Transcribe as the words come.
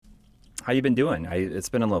How you been doing? It's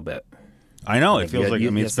been a little bit. I know I it think you feels had, like. I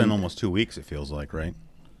you, mean, you it's had been some. almost 2 weeks. It feels like, right?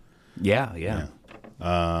 Yeah, yeah.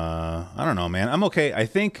 Yeah. I don't know, man. I'm okay. I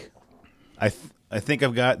think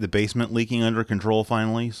I've got the basement leaking under control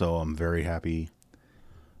finally, so I'm very happy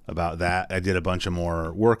about that. I did a bunch of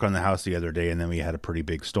more work on the house the other day, and then we had a pretty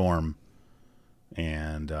big storm,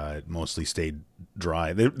 and it mostly stayed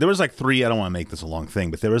dry. There was like three. I don't want to make this a long thing,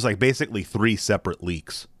 but there was like basically three separate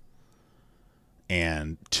leaks.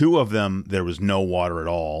 And two of them, there was no water at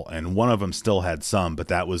all, and one of them still had some, but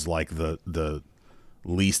that was like the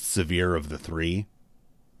least severe of the three.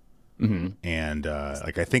 Mm-hmm. And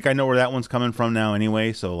like I think I know where that one's coming from now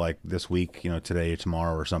anyway. So like this week, today or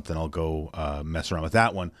tomorrow or something, I'll go mess around with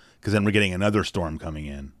that one because then we're getting another storm coming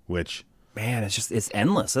in, which Man, it's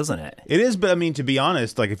endless, isn't it? it is. But I mean, to be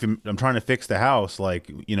honest, like if I'm trying to fix the house,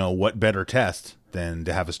 like what better test than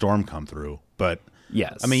to have a storm come through? But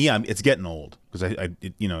Yes. I mean, yeah, it's getting old because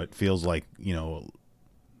it feels like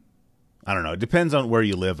I don't know. It depends on where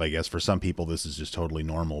you live, I guess. For some people, this is just totally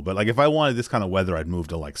normal. But like, if I wanted this kind of weather, I'd move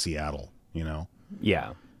to like Seattle.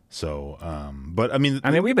 Yeah. So, but I mean,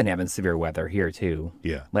 We've been having severe weather here too.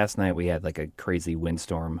 yeah, Last night we had like a crazy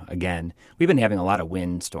windstorm again. We've been having a lot of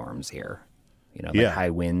windstorms here. Like yeah,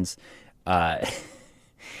 high winds. Uh,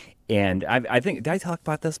 and I think did I talk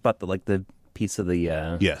about this about the piece of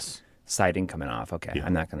the yes, siding coming off? Okay, yeah,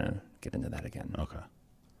 I'm not gonna get into that again. okay.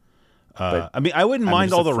 But I mean, I wouldn't I'm mind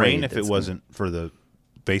just all the rain afraid if it it's wasn't for the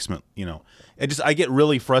basement. I get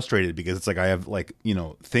really frustrated because it's like I have like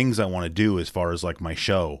things I want to do as far as like my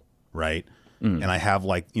show, right? And I have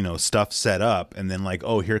like stuff set up, and then like,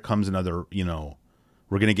 oh, here comes another,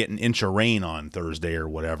 we're gonna get an inch of rain on Thursday or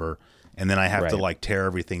whatever, and then I have to Right. like tear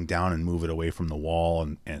everything down and move it away from the wall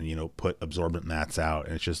and put absorbent mats out,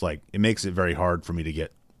 and it's just like it makes it very hard for me to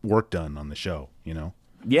get work done on the show.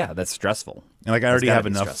 Yeah, that's stressful. And like I That's already gotta have be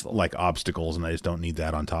enough stressful. like obstacles, and I just don't need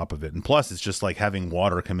that on top of it. And plus, it's just like having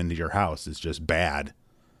water come into your house is just bad.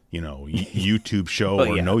 YouTube show Well,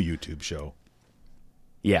 or yeah. no YouTube show.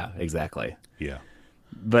 Yeah, exactly. Yeah.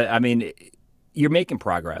 But I mean, you're making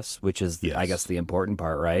progress, which is, Yes. I guess, the important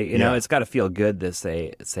part, right? Yeah. It's got to feel good to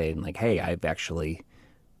saying like, "Hey, I've actually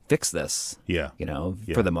fixed this." Yeah. For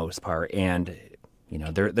Yeah. the most part, and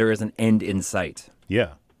there is an end in sight. Yeah.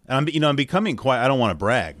 And I'm becoming quite. I don't want to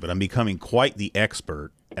brag, but I'm becoming quite the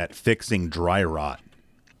expert at fixing dry rot.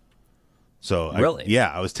 So Really?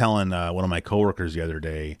 I was telling one of my coworkers the other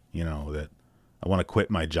day, that I want to quit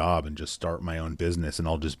my job and just start my own business, and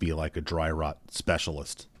I'll just be like a dry rot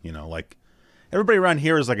specialist. Like everybody around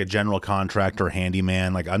here is like a general contractor,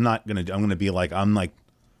 handyman. Like I'm gonna be like I'm like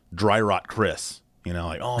dry rot Chris.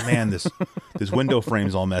 Like oh man, this window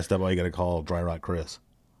frame's all messed up. Oh, you got to call dry rot Chris.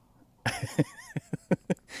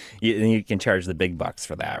 You can charge the big bucks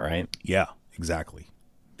for that, right? Yeah, exactly.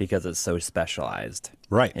 Because it's so specialized,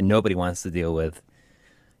 Right. and nobody wants to deal with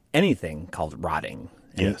anything called rotting.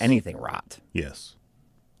 Yes. Anything rot. Yes.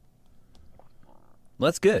 Well,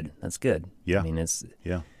 that's good. That's good. Yeah. It's.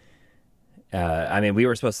 Yeah. We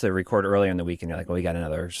were supposed to record earlier in the week, and you're like, "Well, we got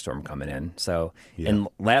another storm coming in." So, Yeah. and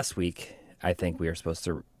last week, I think we were supposed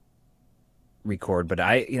to record, but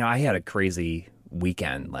I had a crazy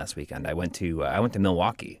weekend last weekend. I went to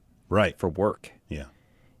Milwaukee Right. for work, Yeah.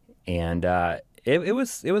 and it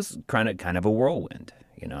was kind of a whirlwind.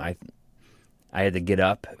 I had to get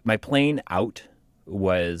up. My plane out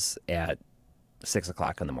was at 6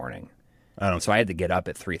 o'clock in the morning, so I had to get up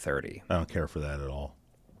at 3:30. I don't care for that at all.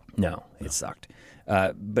 No, it sucked.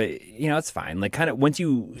 But it's fine. Like kind of once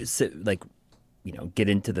you sit, like, get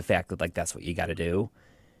into the fact that like that's what you got to do.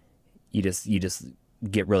 You just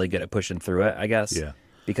get really good at pushing through it, I guess. Yeah.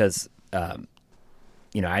 Because I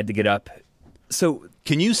had to get up. So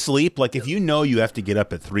Can you sleep? Like if you have to get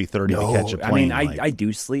up at 3:30 to catch a plane. I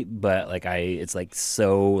do sleep, but like it's like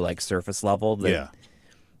so like surface level that yeah.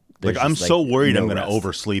 there's Like I'm just, so worried no I'm going to rest.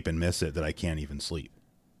 oversleep and miss it that I can't even sleep.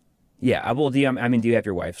 Yeah. Well, do you have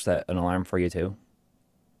your wife set an alarm for you too?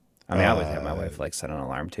 I always have my wife like set an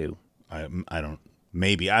alarm too. I don't.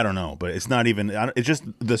 Maybe I don't know, but it's not even. It's just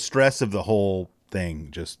the stress of the whole thing.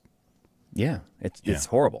 Just Yeah, it's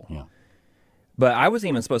horrible. yeah. But I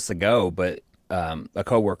wasn't even supposed to go, but a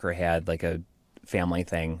coworker had like a family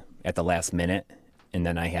thing at the last minute, and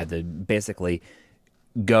then I had to basically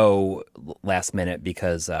go last minute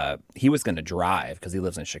because he was going to drive because he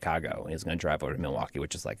lives in Chicago, and he was going to drive over to Milwaukee,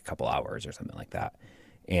 which is like a couple hours or something like that.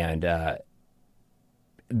 And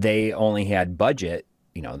they only had budget,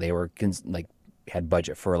 they were had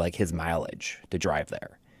budget for like his mileage to drive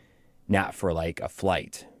there, not for like a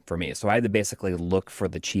flight for me. So I had to basically look for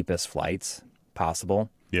the cheapest flights possible.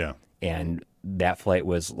 Yeah. And that flight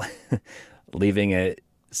was leaving at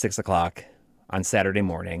 6 o'clock on Saturday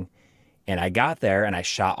morning, and I got there and I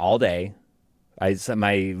shot all day. I set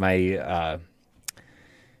my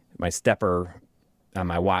stepper on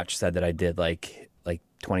my watch said that I did like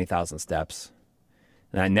 20,000 steps.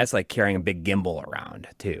 And that's like carrying a big gimbal around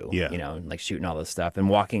too, Yeah. and like shooting all this stuff and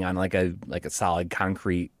walking on like a solid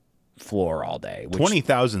concrete floor all day. Which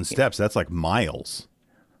 20,000 steps. That's like miles.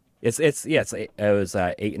 it was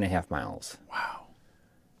 8.5 miles.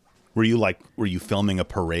 Were you filming a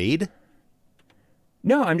parade?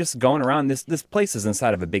 No, I'm just going around. This place is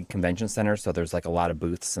inside of a big convention center, so there's like a lot of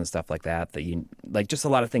booths and stuff like that you like, just a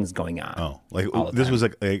lot of things going on. Oh, like all the this time. was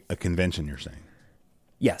like a convention, you're saying?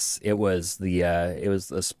 Yes, it was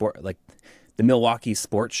the sport, like the Milwaukee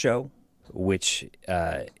Sports Show, which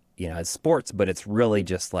it's sports, but it's really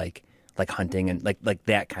just like hunting and like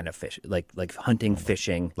that kind of fish, like hunting,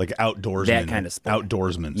 fishing, Like outdoorsman, that kind of sport.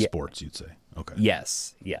 outdoorsman sports, you'd say. Okay.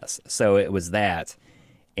 Yes. So it was that,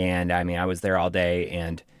 and I mean I was there all day,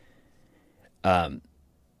 and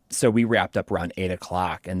so we wrapped up around 8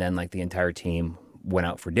 o'clock, and then like the entire team went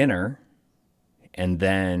out for dinner, and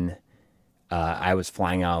then I was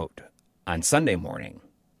flying out on Sunday morning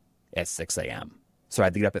at 6 a.m. So I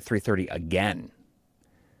had to get up at 3:30 again.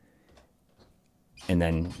 And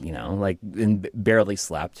then, and barely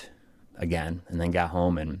slept again, and then got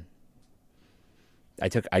home and I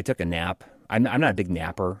took a nap. I'm not a big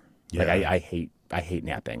napper. Like Yeah. I hate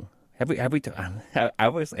napping. Have we I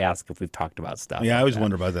always ask if we've talked about stuff. Yeah, I like always that.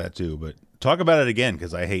 wonder about that too, but talk about it again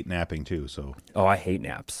because I hate napping too. So Oh, I hate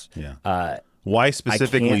naps. yeah. Why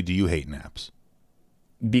specifically can't- do you hate naps?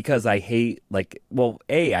 Because I hate, like, well,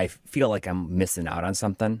 I feel like I'm missing out on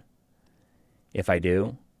something if I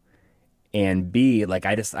do. And B, like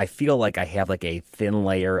I feel like I have like a thin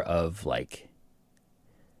layer of like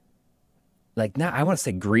not, I want to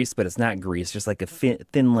say grease, but it's not grease, just like a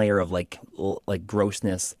thin layer of like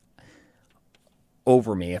grossness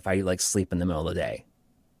over me if I like sleep in the middle of the day.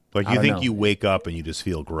 Like I you don't think know. you wake up and you just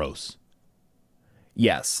feel gross.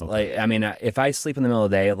 Yes. Like, I mean, if I sleep in the middle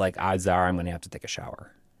of the day, like odds are I'm going to have to take a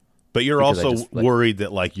shower. But you're Because I also just, like- worried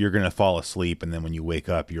that like you're gonna fall asleep, and then when you wake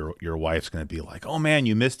up, your wife's gonna be like, "Oh man,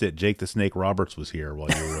 you missed it. Jake the Snake Roberts was here while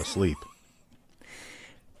you were asleep."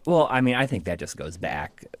 Well, I mean, I think that just goes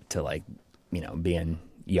back to like, being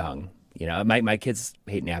young. My kids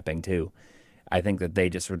hate napping too. I think that they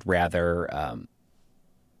just would rather,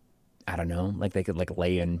 I don't know, like they could like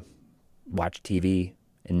lay and watch TV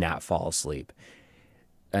and not fall asleep.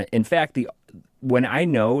 In fact, when I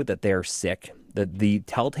know that they're sick, the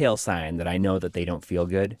telltale sign that I know that they don't feel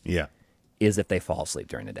good Yeah. is if they fall asleep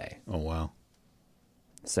during the day. Oh wow.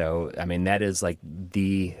 So, I mean, that is like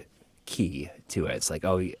the key to it. It's like,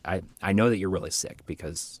 oh, I know that you're really sick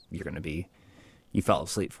because you fell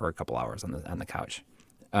asleep for a couple hours on the couch.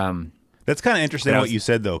 That's kind of interesting But I what was- you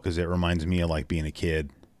said though, because it reminds me of like being a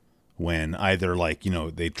kid when either like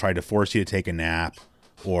they tried to force you to take a nap,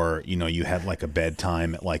 or you had like a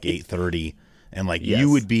bedtime at like 8:30, and like Yes. you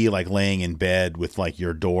would be like laying in bed with like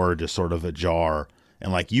your door just sort of ajar,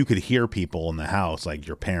 and like you could hear people in the house, like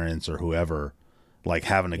your parents or whoever, like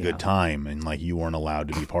having a Yeah. good time, and like you weren't allowed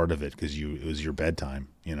to be part of it because it was your bedtime.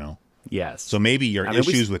 Yes. So maybe your I mean,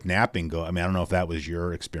 issues with napping go. I mean, I don't know if that was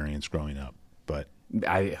your experience growing up, but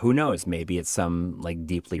who knows? Maybe it's some like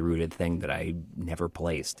deeply rooted thing that I never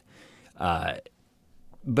placed. But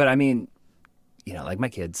I mean, like my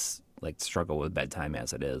kids like struggle with bedtime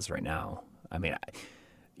as it is right now. I mean,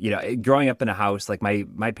 growing up in a house, like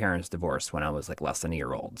my parents divorced when I was like less than a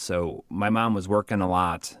year old. So my mom was working a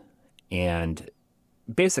lot, and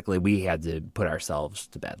basically we had to put ourselves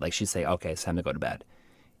to bed. Like she'd say, okay, it's time to go to bed.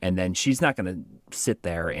 And then she's not going to sit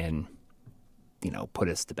there and, put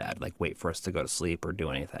us to bed, like wait for us to go to sleep or do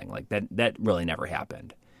anything like that. That really never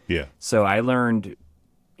happened. yeah, So I learned,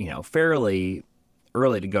 fairly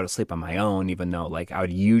early to go to sleep on my own, even though like I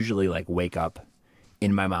would usually like wake up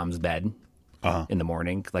in my mom's bed in the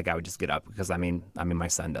morning. Like I would just get up because I mean, my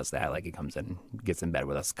son does that. Like he comes in, gets in bed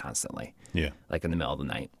with us constantly, yeah, like in the middle of the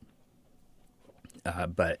night.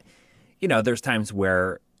 But, there's times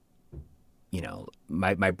where,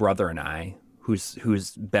 my brother and I,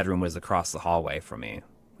 whose bedroom was across the hallway from me,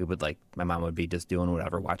 we would like, my mom would be just doing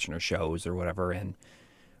whatever, watching her shows or whatever, and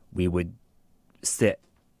we would sit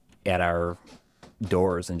at our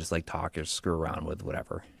doors and just like talk or screw around with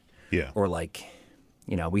whatever. yeah. Or like,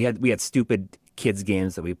 we had stupid kids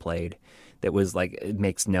games that we played that was like, it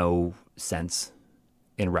makes no sense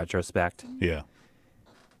in retrospect. Yeah.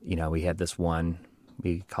 We had this one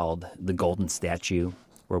we called the golden statue,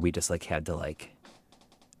 where we just like had to like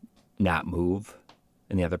not move,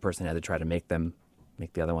 and the other person had to try to make the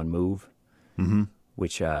other one move. Mm-hmm.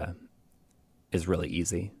 Which is really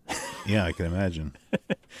easy. Yeah, I can imagine.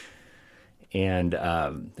 And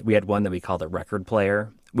we had one that we called a record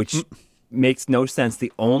player, which makes no sense.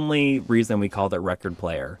 The only reason we called it record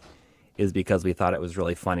player is because we thought it was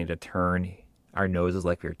really funny to turn our noses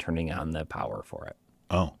like we were turning on the power for it.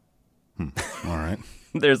 Oh, all right.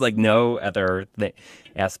 There's like no other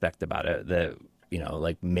aspect about it that,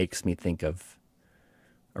 like makes me think of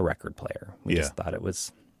a record player. We just thought it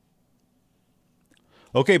was.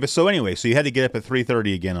 Okay, but so anyway, so you had to get up at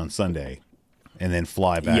 3:30 again on Sunday, and then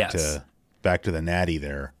fly back to the Natty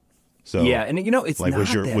there. So yeah, and it's like not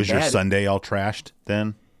was your bad. Sunday all trashed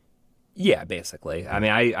then? Yeah, basically. I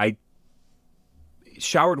mean, I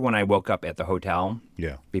showered when I woke up at the hotel.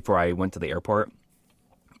 Yeah. Before I went to the airport,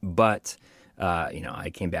 but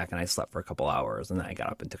I came back and I slept for a couple hours, and then I got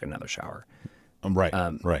up and took another shower. Right.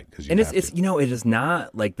 Right. And it's it is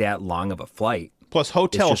not like that long of a flight. Plus,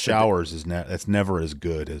 hotel showers that's never as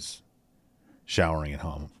good as showering at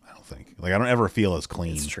home. I don't think. Like I don't ever feel as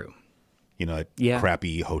clean. It's true.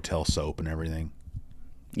 Crappy hotel soap and everything.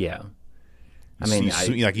 Yeah. I I mean,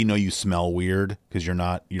 mean, you smell weird because you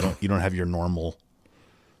don't have your normal,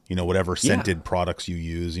 whatever scented products you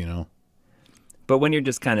use. But when you're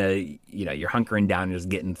just kind of, you're hunkering down and just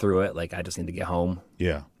getting through it, like I just need to get home.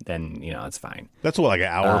 Yeah. Then it's fine. That's what, like an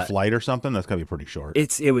hour flight or something. That's gotta be pretty short.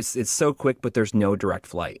 It's so quick, but there's no direct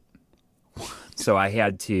flight. So I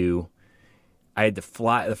had to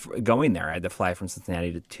fly going there. I had to fly from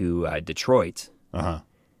Cincinnati to Detroit, and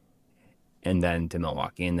then to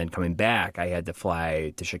Milwaukee, and then coming back, I had to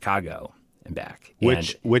fly to Chicago and back.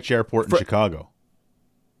 Which airport in Chicago?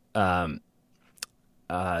 The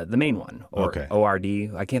main one, ORD.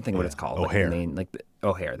 I can't think of what it's called. O'Hare.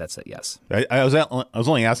 O'Hare. That's it. Yes. I was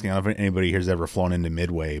only asking. I don't know if anybody here's ever flown into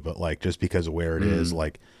Midway, but like just because of where it is,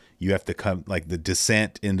 like you have to come. Like the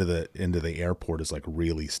descent into the airport is like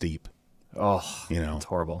really steep. Oh, it's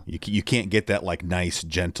horrible. You can't get that like nice,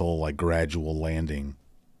 gentle, like gradual landing.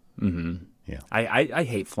 Mm-hmm. Yeah. I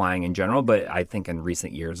hate flying in general, but I think in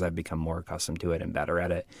recent years I've become more accustomed to it and better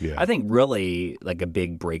at it. Yeah. I think really like a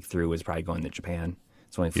big breakthrough was probably going to Japan.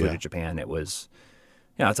 So when I flew to Japan, it was,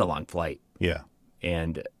 it's a long flight. Yeah.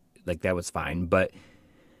 And like that was fine. But,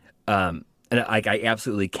 and like I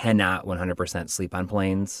absolutely cannot 100% sleep on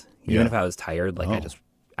planes. Even if I was tired, like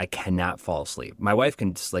I cannot fall asleep. My wife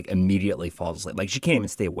can just like immediately fall asleep. Like she can't even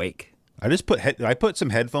stay awake. I put some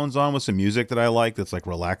headphones on with some music that I like that's like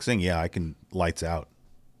relaxing. Yeah, I can lights out.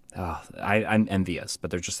 Oh, I'm envious,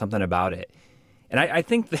 but there's just something about it. And I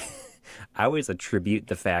think that I always attribute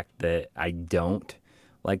the fact that I don't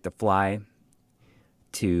like to fly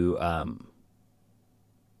to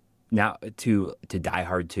now to Die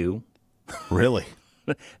Hard 2. Really?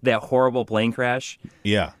 That horrible plane crash.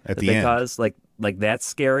 Yeah, at the end. Because like that's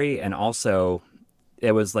scary, and also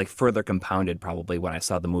it was like further compounded probably when I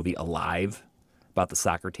saw the movie Alive about the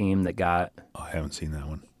soccer team that got. Oh, I haven't seen that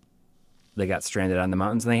one. They got stranded on the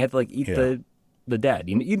mountains and they had to like eat the dead.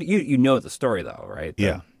 You know the story though, right?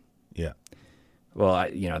 Yeah. Well,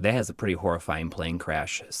 that has a pretty horrifying plane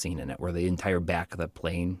crash scene in it where the entire back of the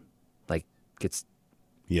plane like gets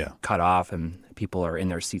cut off and people are in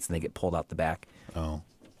their seats and they get pulled out the back. Oh,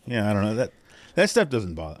 yeah. I don't know that stuff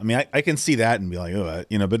doesn't bother. I mean, I can see that and be like, but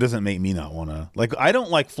it doesn't make me not want to. Like, I don't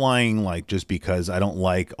like flying like just because I don't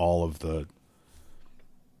like all of the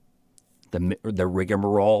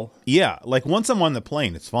rigmarole. Yeah, like once I'm on the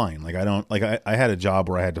plane, it's fine. Like I don't like I had a job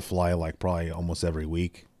where I had to fly like probably almost every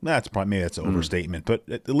week. Maybe that's an overstatement, but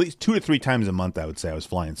at least 2 to 3 times a month, I would say I was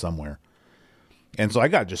flying somewhere. And so I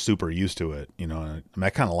got just super used to it, and I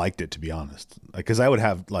kind of liked it, to be honest. Like, cause I would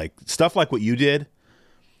have like stuff like what you did,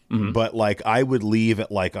 but like I would leave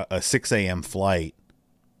at like a 6 a.m. flight,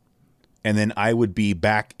 and then I would be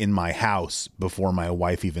back in my house before my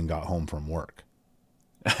wife even got home from work.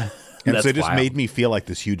 And so it just made me feel like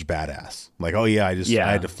this huge badass. Like, oh yeah, I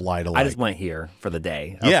had to fly to. Like, I just went here for the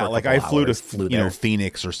day. Yeah, like I flew to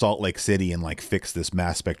Phoenix or Salt Lake City and like fixed this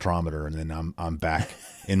mass spectrometer, and then I'm back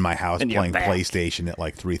in my house playing PlayStation at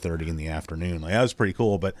like 3:30 in the afternoon. Like that was pretty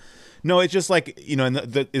cool. But no, it's just like and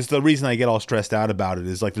it's the reason I get all stressed out about it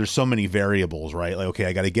is like there's so many variables, right? Like okay,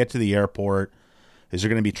 I got to get to the airport. Is there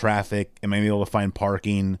going to be traffic? Am I going to be able to find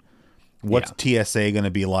parking? What's TSA going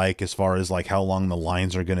to be like as far as like how long the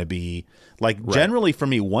lines are going to be? Like generally for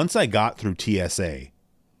me, once I got through TSA,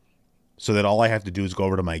 so that all I have to do is go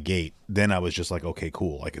over to my gate, then I was just like, okay,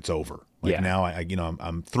 cool. Like it's over. Like now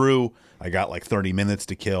I'm through. I got like 30 minutes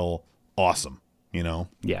to kill. Awesome.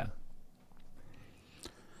 Yeah.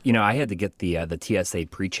 I had to get the TSA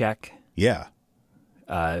pre-check. Yeah.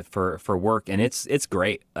 For work, and it's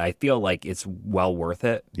great. I feel like it's well worth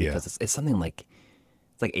it because it's something like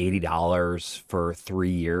It's like $80 for 3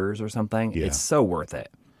 years or something. Yeah. It's so worth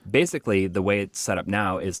it. Basically, the way it's set up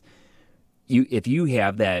now is if you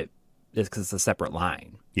have that, it's because it's a separate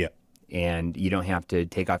line, Yeah. and you don't have to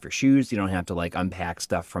take off your shoes. You don't have to like unpack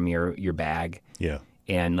stuff from your bag. Yeah.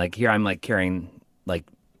 And like here, I'm like carrying like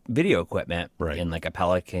video equipment Right. in like a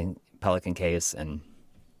Pelican case, and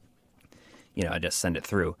I just send it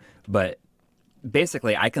through. But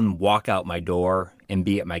basically, I can walk out my door and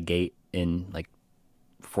be at my gate in like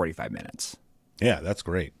 45 minutes. Yeah, that's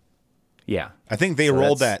great. Yeah. I think they So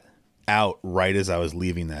rolled that's- that out right as I was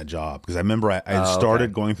leaving that job, because I remember I had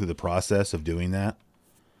started going through the process of doing that,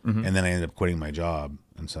 and then I ended up quitting my job,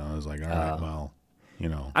 and so I was like, all right, well,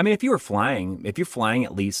 I mean, if you're flying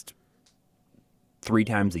at least 3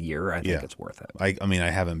 times a year, I think Yeah. it's worth it. I mean, I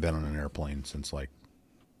haven't been on an airplane since like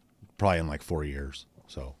probably in like 4 years,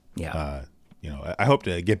 so Yeah. I hope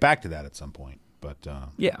to get back to that at some point, but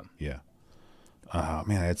Yeah. yeah.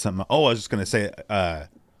 Man, I had something. Oh, I was just gonna say.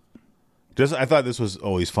 I thought this was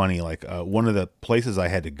always funny. Like one of the places I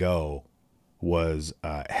had to go was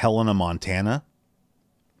Helena, Montana.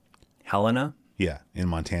 Helena? Yeah, in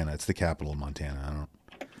Montana. It's the capital of Montana.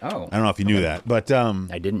 Oh. I don't know if you knew that, but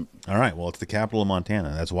I didn't. all right. Well, it's the capital of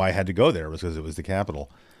Montana. That's why I had to go there, was because it was the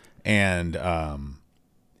capital, and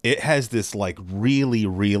it has this like really,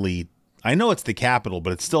 really. I know it's the capital,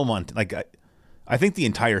 but it's still Like I think the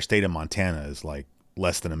entire state of Montana is like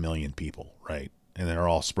less than 1 million people, right? And they're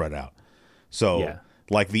all spread out. So, Yeah.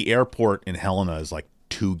 like the airport in Helena is like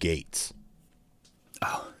 2 gates.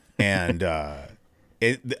 Oh. And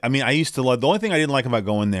I mean, I used to love. The only thing I didn't like about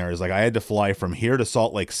going there is like I had to fly from here to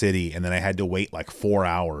Salt Lake City, and then I had to wait like 4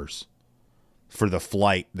 hours for the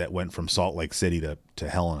flight that went from Salt Lake City to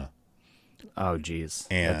Helena. Oh, geez.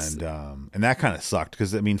 And that kind of sucked,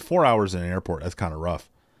 because I mean, 4 hours in an airport, that's kind of rough.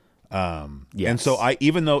 Yes. And so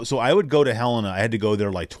I would go to Helena. I had to go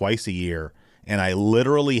there like twice a year, and I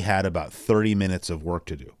literally had about 30 minutes of work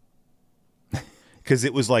to do, because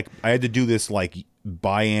it was like I had to do this like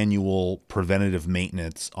biannual preventative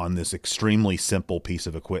maintenance on this extremely simple piece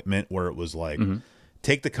of equipment, where it was like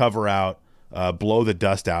take the cover out, blow the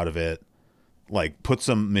dust out of it, like put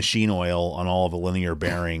some machine oil on all of the linear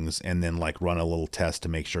bearings, and then like run a little test to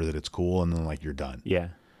make sure that it's cool, and then like you're done. Yeah.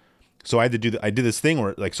 So I had to I did this thing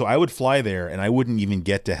where like, so I would fly there, and I wouldn't even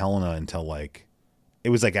get to Helena until like, it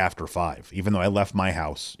was like after 5, even though I left my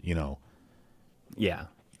house, Yeah.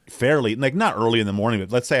 fairly, like not early in the morning,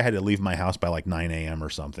 but let's say I had to leave my house by like 9 a.m. or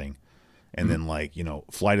something. And then like,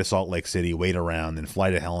 fly to Salt Lake City, wait around, then fly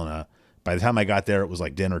to Helena. By the time I got there, it was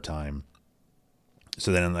like dinner time.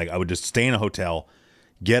 So then like, I would just stay in a hotel,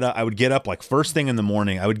 I would get up like first thing in the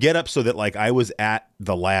morning. I would get up so that like I was at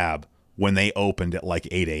the lab when they opened at like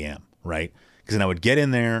 8 a.m. Right. Because then I would get in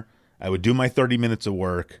there, I would do my 30 minutes of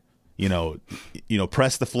work,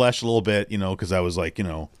 press the flesh a little bit, because I was like,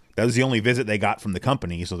 that was the only visit they got from the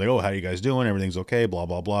company. So they go, oh, how are you guys doing? Everything's okay, blah,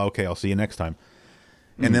 blah, blah. Okay, I'll see you next time.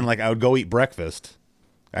 And then like I would go eat breakfast.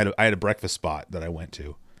 I had a breakfast spot that I went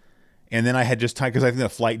to. And then I had just time, because I think the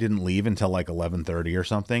flight didn't leave until like 11:30 or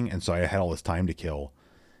something. And so I had all this time to kill.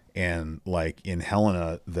 And like in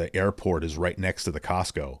Helena, the airport is right next to the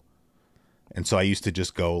Costco. And so I used to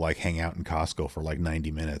just go like hang out in Costco for like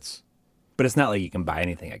 90 minutes. But it's not like you can buy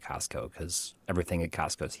anything at Costco, because everything at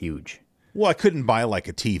Costco is huge. Well, I couldn't buy like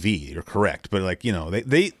a TV, you're correct. But like,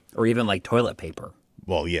 they Or even like toilet paper.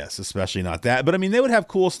 well, yes, especially not that. But I mean, they would have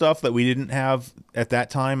cool stuff that we didn't have at that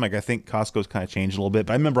time. Like I think Costco's kind of changed a little bit.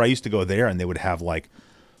 But I remember I used to go there, and they would have like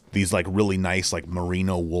these like really nice like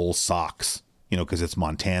merino wool socks, because it's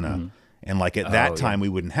Montana. And like at that time, we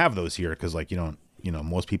wouldn't have those here, because like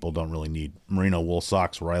most people don't really need merino wool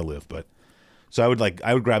socks where I live. But so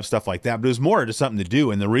I would grab stuff like that. But it was more just something to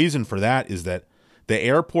do. And the reason for that is that the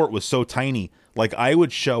airport was so tiny. Like I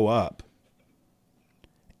would show up,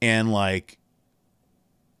 and like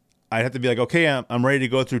I'd have to be like, okay, I'm ready to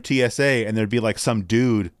go through TSA, and there'd be like some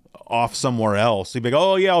dude off somewhere else. He'd be like,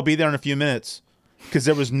 oh yeah, I'll be there in a few minutes, because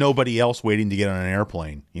there was nobody else waiting to get on an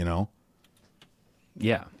airplane.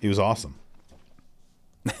 Yeah. It was awesome.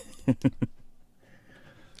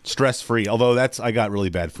 Stress free. Although I got really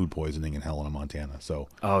bad food poisoning in Helena, Montana. So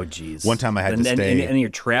Oh, geez. one time I had to stay. And you're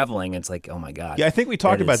traveling. It's like, oh my God. Yeah, I think we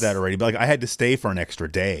talked about that already. But like I had to stay for an extra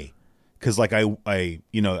day, because like I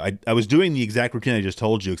was doing the exact routine I just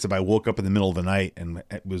told you, except I woke up in the middle of the night and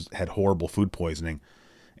had horrible food poisoning,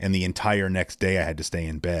 and the entire next day I had to stay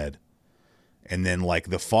in bed. And then like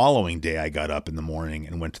the following day I got up in the morning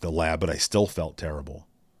and went to the lab, but I still felt terrible.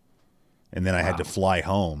 And then I had to fly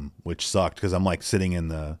home, which sucked, because I'm like sitting in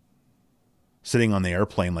the sitting on the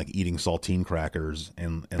airplane, like eating saltine crackers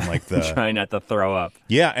and like the Trying not to throw up.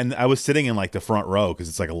 yeah, and I was sitting in like the front row because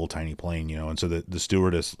it's like a little tiny plane, and so the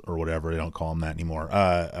stewardess or whatever, they don't call them that anymore.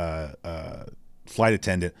 Flight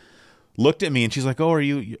attendant looked at me and she's like, "Oh,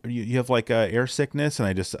 you have like air sickness?" And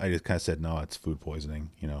I just kind of said, "No, it's food poisoning."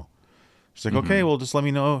 She's like, "Okay, well, just let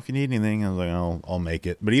me know if you need anything." I was like, "I'll make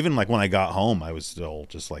it." But even like when I got home, I was still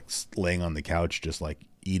just like laying on the couch, just like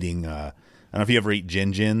eating. I don't know if you ever eat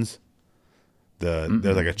Gin Gins. They're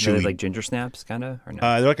like a chewy, They're like ginger snaps, kind of, or no?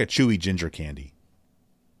 they're like a chewy ginger candy.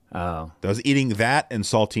 Oh, I was eating that and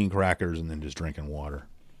saltine crackers and then just drinking water.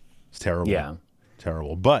 It's terrible. yeah,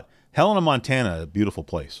 Terrible. But Helena, Montana, a beautiful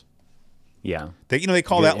place. yeah. They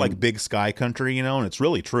call Good, that like and- big sky country, and it's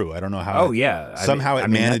really true. I don't know how. Oh, yeah. Somehow it I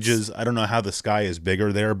mean, manages. I don't know how the sky is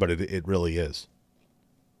bigger there, but it really is.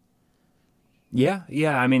 Yeah,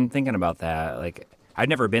 yeah. I mean, thinking about that, like, I'd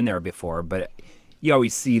never been there before, but you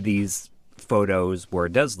always see these photos where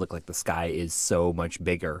it does look like the sky is so much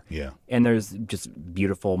bigger. Yeah. And there's just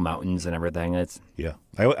beautiful mountains and everything. It's Yeah.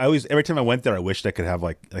 I always every time I went there, I wished I could have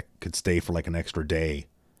I could stay for like an extra day,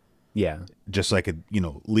 yeah, just so I could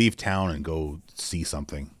leave town and go see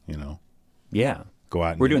something. yeah. Go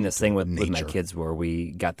out. And We're doing this thing with my nature. kids where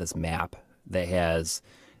we got this map that has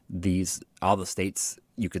all the states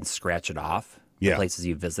you can scratch it off. Yeah. The places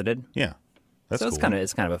you visited. Yeah. That's So cool.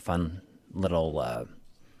 it's kind of a fun little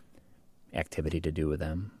activity to do with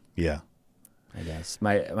them, Yeah. I guess.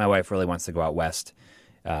 My wife really wants to go out west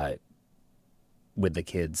with the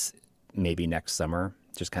kids maybe next summer.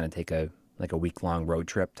 Just kind of take a week-long road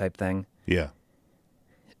trip type thing. Yeah.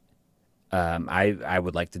 I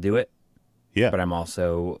would like to do it, Yeah. but I'm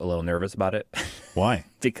also a little nervous about it Why?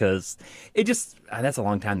 because that's a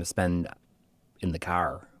long time to spend in the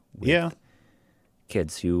car with Yeah.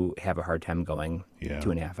 kids who have a hard time going Yeah.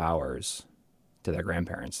 2.5 hours to their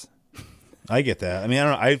grandparents. I get that. I mean, I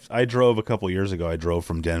don't know. I drove a couple years ago. I drove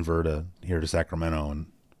from Denver to here to Sacramento, and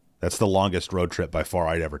that's the longest road trip by far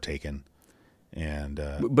I'd ever taken. And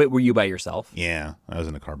But were you by yourself? yeah, I was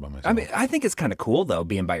in a car by myself. I mean, I think it's kind of cool though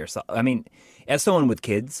being by yourself. I mean, as someone with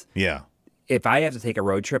kids, yeah, if I have to take a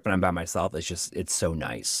road trip and I'm by myself, it's so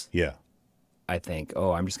nice. yeah, I think,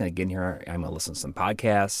 oh, I'm just going to get in here. I'm going to listen to some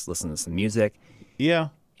podcasts, listen to some music, yeah.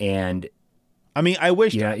 and I mean, I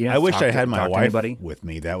wish you don't I have to wish talk I to- had my talk to wife anybody. with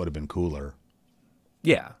me. That would have been cooler.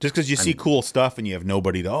 yeah, Just because you see cool stuff and you have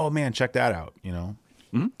nobody to, oh man, check that out.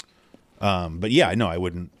 But yeah, I know I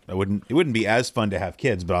wouldn't. It wouldn't be as fun to have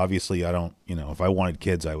kids. But obviously, I don't. If I wanted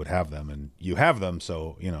kids, I would have them, and you have them,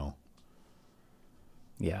 so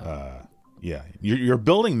yeah, yeah, you're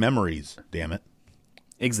building memories. Damn it.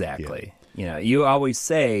 exactly. You always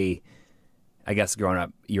say, I guess growing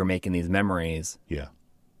up, you're making these memories, Yeah,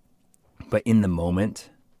 but in the moment,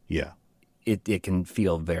 yeah. it can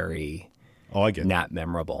feel very Oh, I get. not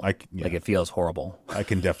memorable. Yeah. Like it feels horrible. I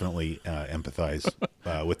can definitely empathize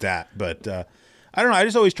with that. But I don't know. I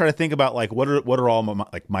just always try to think about like what are all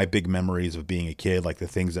my big memories of being a kid, like the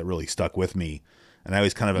things that really stuck with me. And I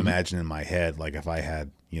always kind of imagine in my head, like if I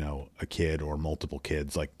had a kid or multiple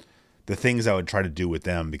kids, like the things I would try to do with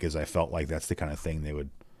them, because I felt like that's the kind of thing they would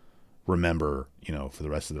remember, for the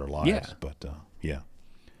rest of their lives. Yeah. But yeah.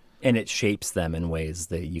 And it shapes them in ways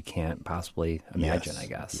that you can't possibly imagine, Yes. I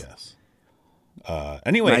guess. Yes.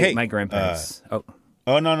 Anyway, hey, My grandparents. oh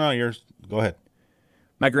no, yours. Go ahead.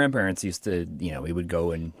 My grandparents used to, we would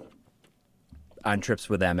go on trips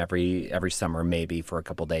with them every summer, maybe for a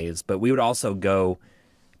couple days. But we would also go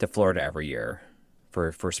to Florida every year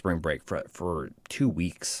for spring break for 2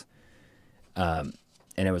 weeks. And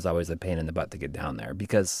it was always a pain in the butt to get down there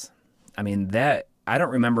because, I mean, I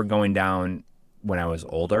don't remember going down when I was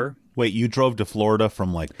older. Wait, you drove to Florida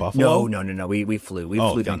from like Buffalo? No. We flew. We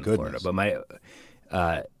Oh, flew down thank to Florida.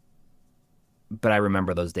 goodness. But I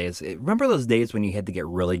remember those days. Remember those days when you had to get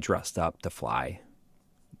really dressed up to fly?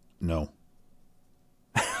 No.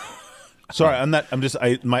 Sorry,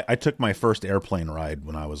 I took my first airplane ride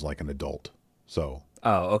when I was like an adult. So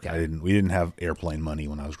Oh, okay. we didn't have airplane money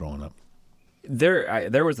when I was growing up.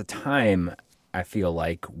 There was a time, I feel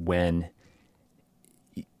like, when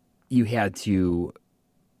you had to,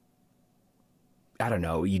 I don't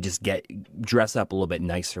know, you just dress up a little bit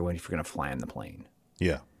nicer when you're going to fly on the plane.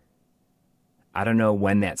 Yeah. I don't know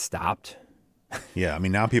when that stopped. Yeah, I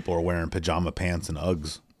mean now people are wearing pajama pants and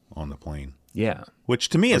Uggs on the plane, Yeah. which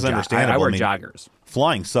to me is understandable. I wear mean, joggers.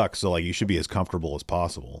 flying sucks, so like you should be as comfortable as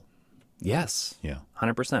possible. Yes. Yeah.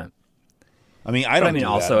 100%. I mean, But I mean, do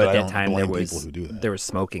also that, but at I that don't time there blame people who do that. was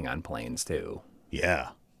smoking on planes too,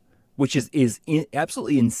 Yeah. which is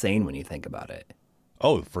absolutely insane when you think about it.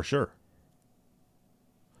 Oh, for sure.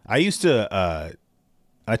 I used to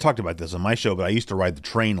I talked about this on my show, but I used to ride the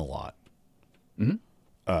train a lot.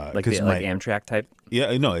 Like the like Amtrak type.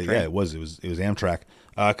 Yeah, no, yeah, it was Amtrak.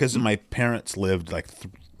 Because my parents lived like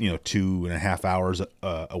 2.5 hours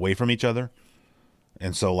away from each other,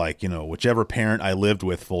 and so like whichever parent I lived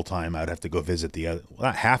with full time, I'd have to go visit the other. Well,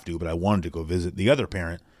 not have to, but I wanted to go visit the other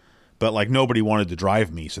parent. But like nobody wanted to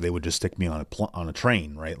drive me, so they would just stick me on a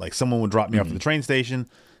train, right? Like someone would drop me off at the train station,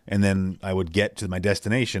 and then I would get to my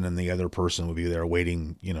destination, and the other person would be there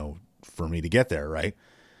waiting, for me to get there, right?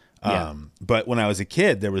 Yeah. But when I was a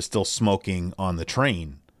kid, there was still smoking on the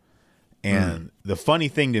train. And the funny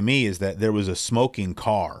thing to me is that there was a smoking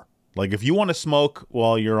car. Like if you want to smoke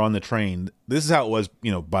while you're on the train, this is how it was,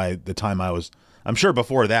 by the time I'm sure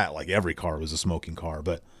before that, like every car was a smoking car.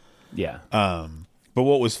 But Yeah. but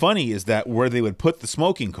what was funny is that where they would put the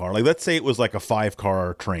smoking car, like let's say it was like a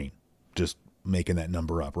 5-car train, just making that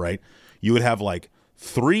number up, right? You would have like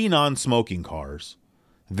 3 non-smoking cars,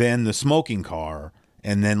 then the smoking car,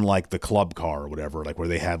 and then like the club car or whatever, like where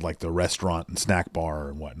they had like the restaurant and snack bar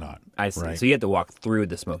and whatnot. I see. Right? So you had to walk through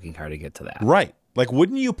the smoking car to get to that. Right. Like,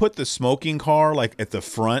 wouldn't you put the smoking car like at the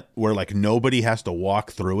front where like nobody has to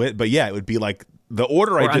walk through it? But yeah, it would be like the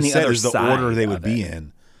order Or I on just the said other is the side order they would of be it.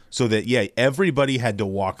 in. So that, yeah, everybody had to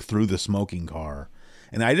walk through the smoking car.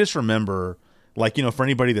 And I just remember, like, for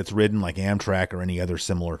anybody that's ridden like Amtrak or any other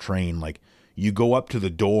similar train, like you go up to the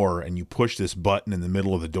door and you push this button in the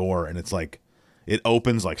middle of the door and it's like, it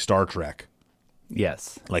opens like Star Trek,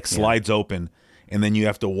 Yes. like slides open. And then you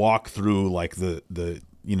have to walk through like the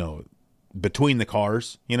between the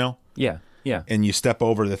cars, Yeah. Yeah. and you step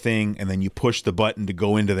over the thing and then you push the button to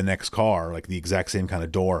go into the next car, like the exact same kind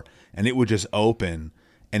of door, and it would just open,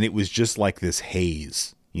 and it was just like this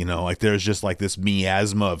haze, like there's just like this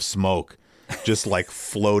miasma of smoke just like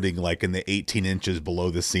floating like in the 18 inches below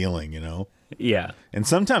the ceiling, Yeah. and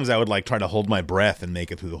sometimes I would like try to hold my breath and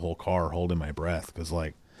make it through the whole car holding my breath, because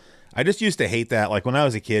like I just used to hate that. Like when I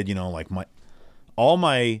was a kid, like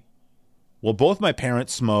both my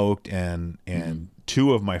parents smoked, and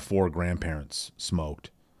 2 of my 4 grandparents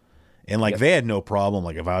smoked. And like they had no problem.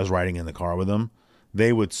 Like if I was riding in the car with them,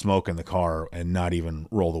 they would smoke in the car and not even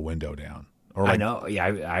roll the window down. Or like, I know. Yeah,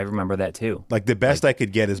 I remember that too. like the best I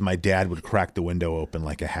could get is my dad would crack the window open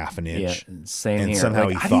like a half an inch. Yeah, same and here. somehow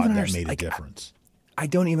Like, he I don't thought even that understand- made a like, difference. I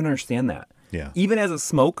don't even understand that. Yeah. Even as a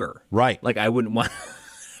smoker. Right. Like I wouldn't want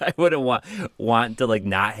I wouldn't want to like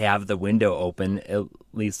not have the window open at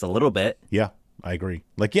least a little bit. Yeah, I agree.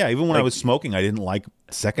 Like, yeah, even when I was smoking, I didn't like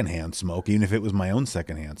secondhand smoke, even if it was my own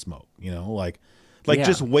secondhand smoke, like Yeah.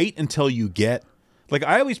 just wait until you get, like,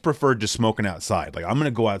 I always preferred just smoking outside. Like, I'm going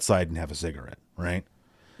to go outside and have a cigarette, right?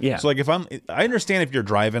 Yeah. So, like, I understand if you're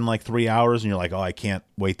driving like 3 hours and you're like, oh, I can't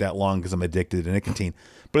wait that long because I'm addicted to nicotine.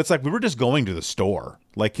 But it's like, we were just going to the store.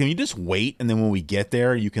 Like, can you just wait? And then when we get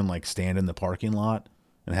there, you can like stand in the parking lot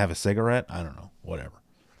and have a cigarette? I don't know. Whatever.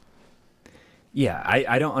 Yeah,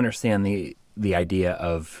 I don't understand the idea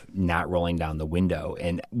of not rolling down the window.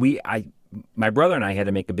 And my brother and I had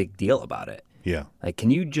to make a big deal about it. Yeah. Like,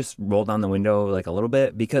 can you just roll down the window like a little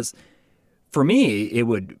bit? Because for me, it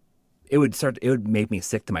would make me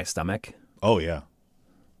sick to my stomach. Oh, yeah.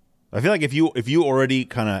 I feel like if you already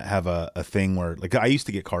kind of have a thing where, like, I used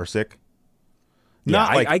to get car sick. Yeah,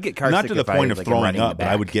 I get car not sick to the if I, point of like, am throwing riding in up, the but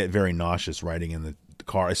I back. would get very nauseous riding in the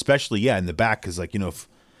car, especially in the back, because like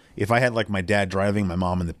if I had like my dad driving, my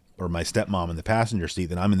mom or my stepmom in the passenger seat,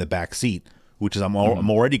 then I'm in the back seat, which is I'm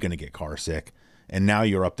already going to get car sick, and now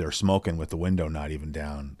you're up there smoking with the window not even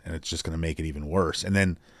down, and it's just going to make it even worse. And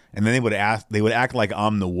then they would act like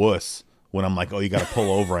I'm the wuss when I'm like, oh, you got to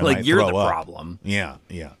pull over, I like might you're throw the up. problem. Yeah,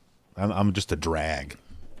 I'm just a drag.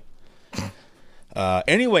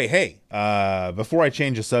 Anyway, hey, before I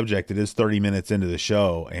change the subject, it is 30 minutes into the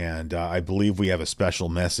show, and I believe we have a special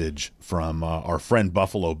message from our friend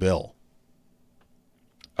Buffalo Bill.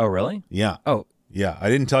 Oh, really? Yeah. Oh, Yeah, I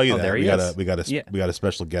didn't tell you that. there he is. We got Yeah. a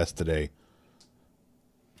special guest today.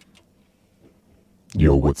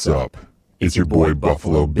 Yo, what's up? It's your boy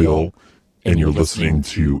Buffalo Bill, and you're listening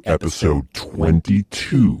to episode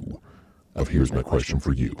 22 of Here's My Question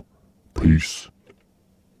for You. Peace.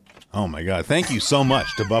 Oh my God! Thank you so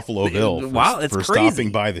much to Buffalo Bill Wow, it's for crazy.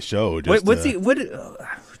 stopping by the show. wait, Just, what's he? What?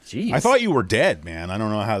 Jeez. I thought you were dead, man. I don't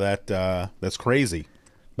know how that's crazy.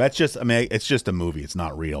 That's just, I mean, it's just a movie. It's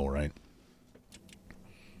not real, right?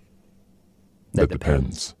 That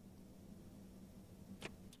depends.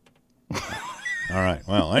 All right.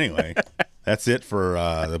 Well, anyway, that's it for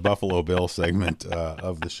the Buffalo Bill segment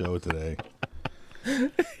of the show today.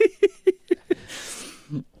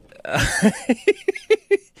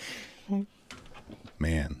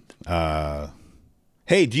 Man.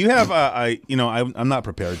 Hey, do you have I'm not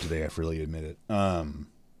prepared today. I freely admit it.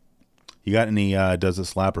 You got any? Does it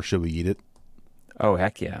slap or should we eat it? Oh,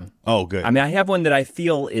 heck yeah. Oh, good. I mean, I have one that I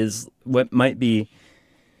feel is what might be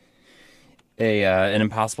an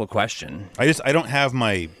impossible question. I don't have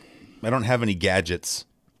any gadgets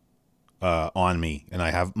on me, and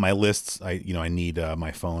I have my lists. I need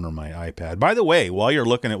my phone or my iPad. By the way, while you're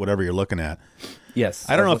looking at whatever you're looking at, Yes.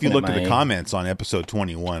 I don't know if you looked at my the comments on episode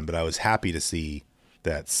 21, but I was happy to see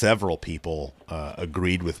that several people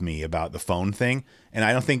agreed with me about the phone thing. And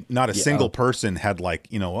I don't think not a single person had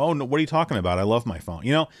oh, no, what are you talking about? I love my phone.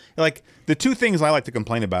 Like the two things I like to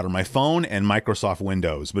complain about are my phone and Microsoft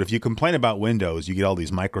Windows. But if you complain about Windows, you get all these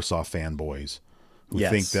Microsoft fanboys who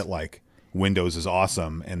think that like Windows is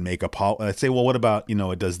awesome and make I say, well, what about,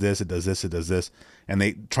 it does this, it does this, it does this. And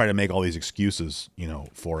they try to make all these excuses,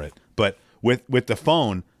 for it. But with the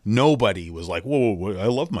phone, nobody was like, whoa, I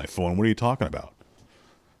love my phone. What are you talking about?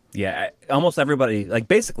 Yeah, almost everybody, like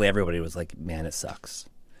basically everybody was like, man, it sucks.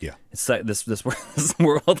 Yeah. It's this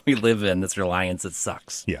world we live in, this reliance, it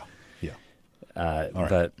sucks. Yeah. All right.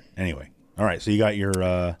 But anyway, all right. So you got your.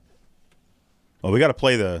 Well, we got to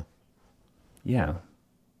play the. Yeah. We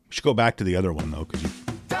should go back to the other one though, because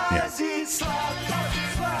Does he slap? Does he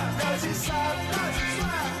slap? Does he slap? Does he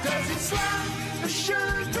slap? Does he slap?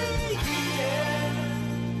 Should be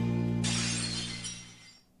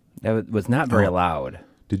That was not very loud.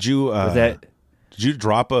 Did you? Was that? Did you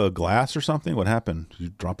drop a glass or something? What happened? Did you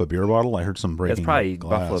drop a beer bottle? I heard some breaking. That's probably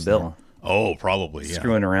glass Buffalo there. Bill Oh, probably. Yeah.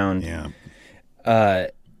 screwing around. Yeah.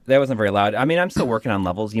 That wasn't very loud. I mean, I'm still working on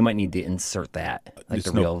levels. You might need to insert that, like It's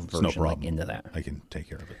the real version, no problem. like into that. I can take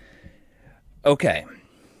care of it. Okay.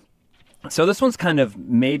 So this one's kind of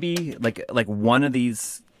maybe like one of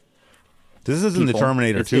these. This isn't the People.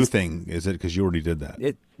 Terminator 2 It's- thing, is it? Because you already did that.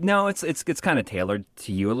 It's kind of tailored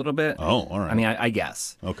to you a little bit. Oh, all right. I mean, I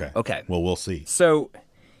guess. Okay. Okay. Well, we'll see. So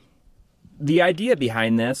the idea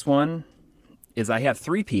behind this one is I have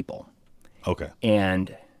 3 people, Okay.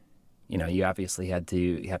 and you obviously have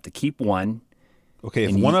to keep one. Okay.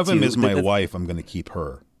 If And one you of them two- is my the- wife, I'm going to keep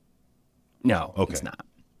her. No, Okay. it's not.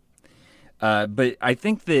 But I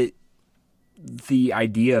think that the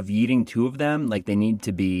idea of eating 2 of them, like they need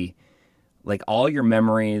to be, like all your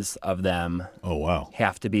memories of them Oh, wow.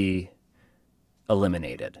 have to be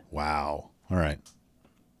eliminated. Wow. All right.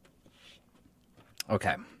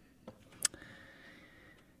 Okay.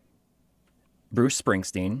 Bruce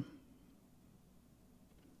Springsteen,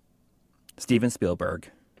 Steven Spielberg,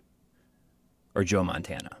 or Joe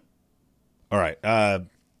Montana. All right.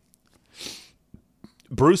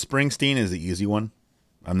 Bruce Springsteen is the easy one.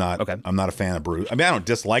 I'm not a fan of Bruce. I mean, I don't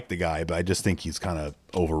dislike the guy, but I just think he's kind of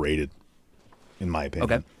overrated, in my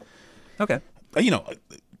opinion. Okay.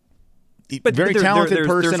 But very talented there's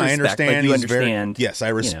person. I respect. understand. Like, you He's understand, yes, I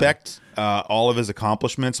respect all of his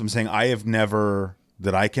accomplishments. I'm saying I have never,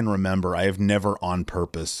 that I can remember, I have never on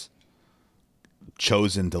purpose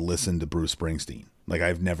chosen to listen to Bruce Springsteen. Like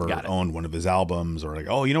I've never Got it. owned one of his albums or like,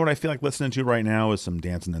 oh, you know what I feel like listening to right now is some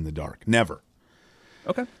Dancing in the Dark. Never.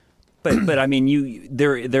 Okay. But I mean,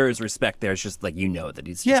 there is respect there. It's just like that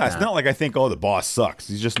he's just It's not like I think, oh, the boss sucks.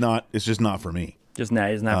 He's just not. It's just not for me. It's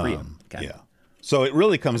not for you. Okay. Yeah. So it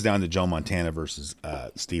really comes down to Joe Montana versus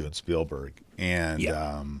Steven Spielberg, and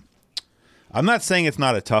I'm not saying it's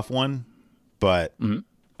not a tough one, but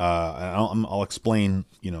I'll explain,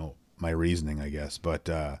 my reasoning, I guess. But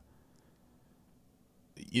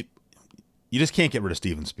you just can't get rid of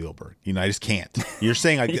Steven Spielberg. I just can't. You're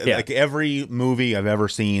saying like every movie I've ever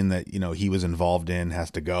seen that he was involved in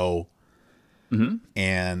has to go. Mm-hmm.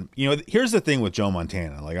 And here's the thing with Joe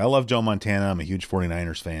Montana. Like I love Joe Montana. I'm a huge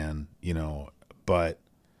 49ers fan. But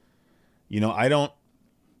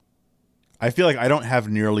I feel like I don't have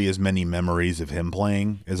nearly as many memories of him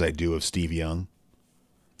playing as I do of Steve Young.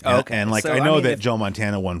 And, Okay. And like So, I know mean, that Joe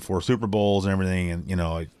Montana won 4 Super Bowls and everything,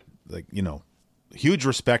 and huge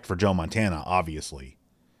respect for Joe Montana, obviously.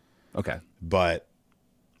 Okay. But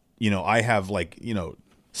I have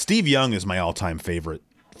Steve Young is my all-time favorite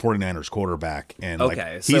 49ers quarterback, and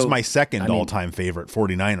he's so, my second all-time favorite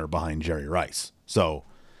 49er behind Jerry Rice. So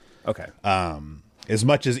Okay. as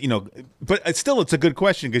much as but it's a good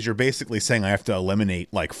question, because you're basically saying I have to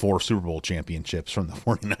eliminate like 4 Super Bowl championships from the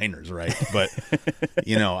 49ers, right? But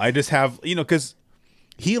I just have because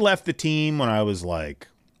he left the team when I was like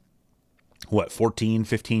 14,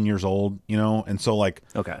 15 years old, and so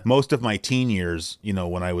most of my teen years,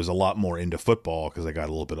 when I was a lot more into football because I got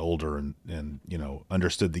a little bit older and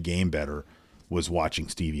understood the game better, was watching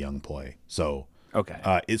Steve Young play. So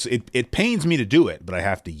it pains me to do it, but I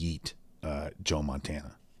have to yeet Joe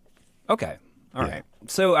Montana. Okay. All right.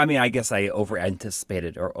 So, I mean, I guess I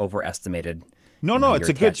over-anticipated or overestimated No, your it's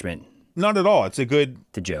a good. attachment Not at all. It's a good.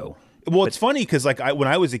 to Joe. Well, it's funny because like when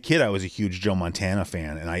I was a kid, I was a huge Joe Montana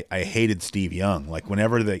fan, and I hated Steve Young. Like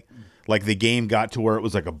whenever the game got to where it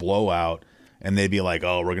was like a blowout, and they'd be like,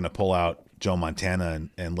 "Oh, we're gonna pull out Joe Montana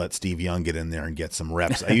and let Steve Young get in there and get some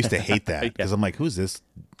reps." I used to hate that because I'm like, "Who's this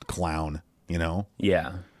clown?" You know.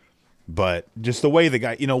 Yeah. But just the way the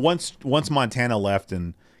guy, once Montana left,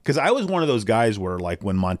 and because I was one of those guys where like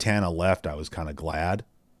when Montana left, I was kind of glad.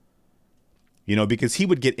 Because he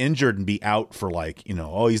would get injured and be out for like,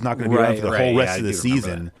 oh, he's not going to be around for the whole rest of the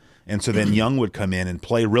season. And so then Young would come in and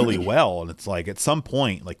play really well. And it's like at some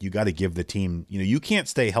point, like you got to give the team, you can't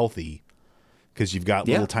stay healthy because you've got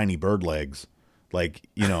little tiny bird legs. Like,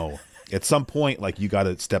 at some point, like you got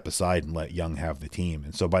to step aside and let Young have the team.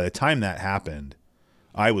 And so by the time that happened,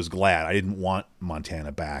 I was glad. I didn't want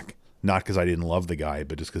Montana back. Not because I didn't love the guy,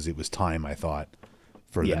 but just because it was time, I thought,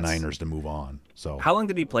 for the Niners to move on. So How long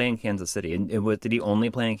did he play in Kansas City? And did he only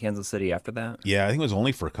play in Kansas City after that? yeah, I think it was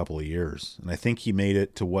only for a couple of years, and I think he made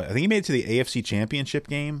it to I think he made it to the AFC Championship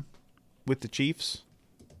game with the Chiefs.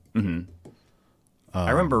 I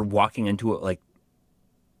remember walking into it like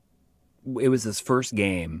it was his first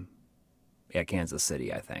game at Kansas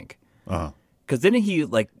City, I think. Because didn't he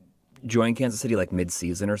like join Kansas City like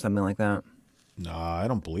mid-season or something like that? No, I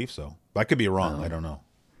don't believe so. I could be wrong. I don't know.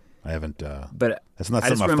 I haven't. But that's not I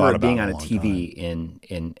just something I've remember thought it being about on a in a long TV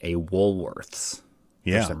in a Woolworths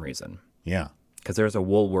for some reason. Yeah. Because there's a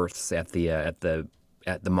Woolworths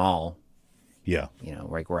at the mall. Yeah.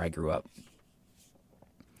 Right where I grew up.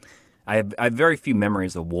 I have very few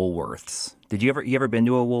memories of Woolworths. Did you ever been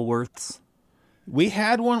to a Woolworths? We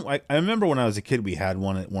had one. I remember when I was a kid, we had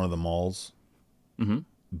one at one of the malls.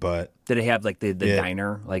 But Did it have like the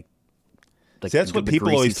diner like? See, that's what the people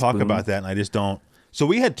greasy always talk spoon? about that, and I just don't. So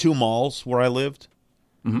we had two malls where I lived,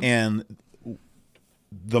 and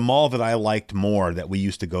the mall that I liked more, that we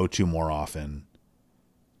used to go to more often,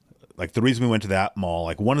 like the reason we went to that mall,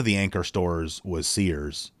 like one of the anchor stores was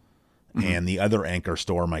Sears, and the other anchor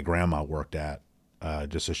store my grandma worked at,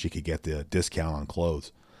 just so she could get the discount on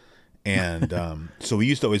clothes. And so we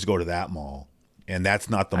used to always go to that mall, and that's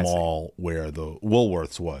not the mall where the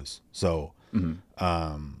Woolworths was. So,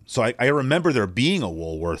 so I remember there being a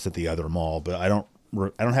Woolworths at the other mall, but I don't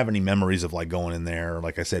have any memories of like going in there.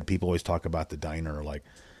 Like I said, people always talk about the diner. Like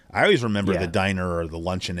I always remember the diner or the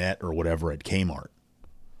luncheonette or whatever at Kmart.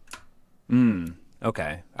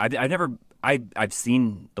 Okay, I've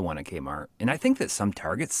seen the one at Kmart, and I think that some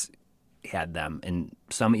Targets had them, and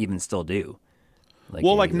some even still do.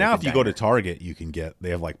 Like now, if you go to Target, they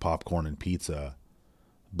have like popcorn and pizza,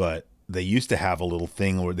 but they used to have a little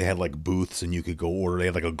thing where they had like booths and you could go order. They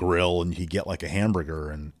had like a grill and you could get like a hamburger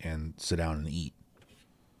and sit down and eat.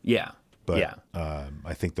 Yeah, But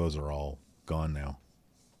I think those are all gone now.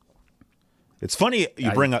 It's funny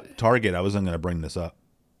you bring up Target. I wasn't going to bring this up,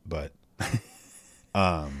 but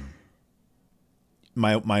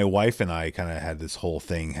my wife and I kind of had this whole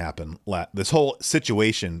thing happen. This whole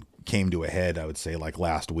situation came to a head, I would say, like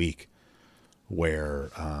last week,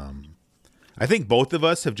 where I think both of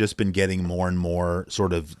us have just been getting more and more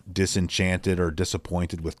sort of disenchanted or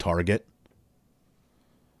disappointed with Target.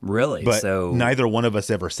 Really? But so neither one of us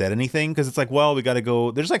ever said anything because it's like, well, we got to go.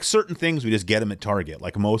 There's like certain things we just get them at Target,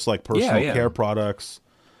 like most like personal care products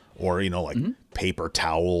or, like paper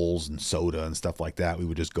towels and soda and stuff like that. We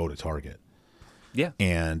would just go to Target. Yeah.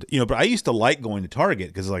 And, but I used to like going to Target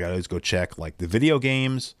because like I always go check like the video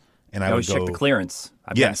games and I would always go check the clearance.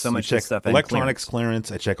 I've done so much check stuff in electronics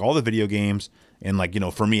clearance. I check all the video games. And like,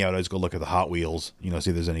 for me, I would always go look at the Hot Wheels, see if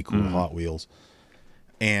there's any cool Hot Wheels.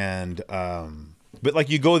 And, but like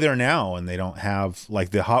you go there now and they don't have like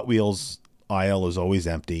the Hot Wheels aisle is always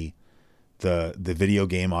empty. The video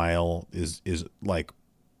game aisle is like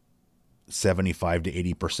 75 to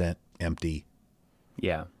 80% empty.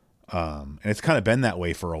 Yeah. And it's kind of been that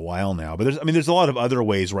way for a while now. But there's a lot of other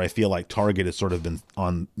ways where I feel like Target has sort of been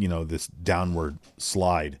on, this downward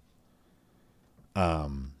slide.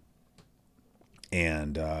 And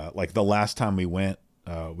like the last time we went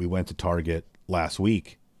to Target last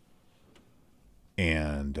week.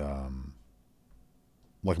 And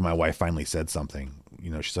like my wife finally said something,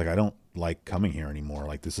 she's like, I don't like coming here anymore.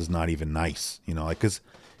 Like, this is not even nice, like, because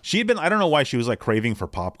she had been, I don't know why she was like craving for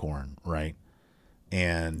popcorn, right?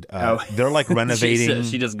 And they're like renovating.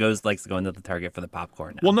 She just likes going to the Target for the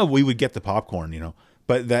popcorn now. Well, no, we would get the popcorn,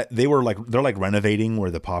 but that they're like renovating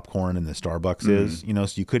where the popcorn in the Starbucks is,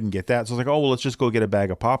 so you couldn't get that. So I was like, oh, well, let's just go get a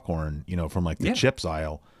bag of popcorn, from like the chips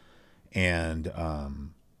aisle. And,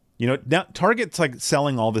 now Target's like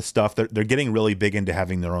selling all this stuff. They're getting really big into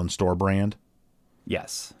having their own store brand.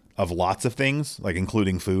 Yes. of lots of things, like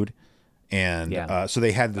including food. And Yeah. so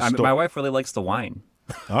they had the I mean, store. my wife really likes the wine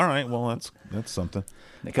All right, well that's something.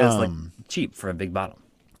 because it's like cheap for a big bottle.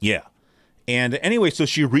 Yeah. And anyway, so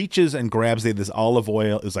she reaches and grabs this olive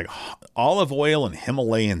oil. It was like olive oil and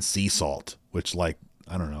Himalayan sea salt, which like,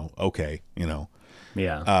 I don't know. Okay.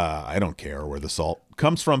 Yeah. I don't care where the salt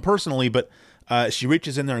comes from personally, but she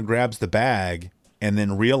reaches in there and grabs the bag and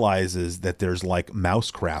then realizes that there's like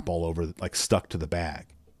mouse crap all over, like stuck to the bag.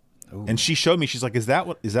 Ooh. And she showed me, she's like, is that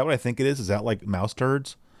what I think it is? Is that like mouse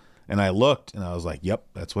turds? And I looked and I was like, yep,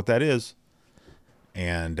 that's what that is.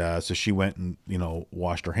 And so she went and,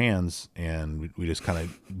 washed her hands, and we just kind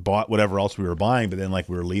of bought whatever else we were buying. But then like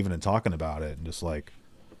we were leaving and talking about it, and just like,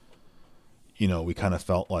 we kind of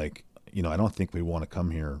felt like, I don't think we want to come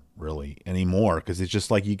here really anymore, because it's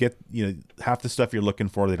just like you get, half the stuff you're looking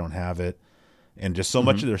for, they don't have it. And just so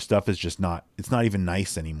much of their stuff is just it's not even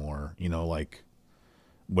nice anymore. Like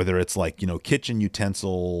whether it's like, kitchen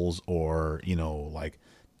utensils or, like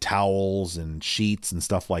towels and sheets and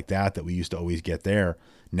stuff like that we used to always get there.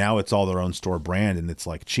 Now it's all their own store brand, and it's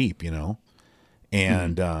like cheap, and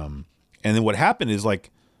and then what happened is like,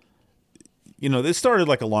 this started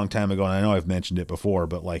like a long time ago, and I know I've mentioned it before,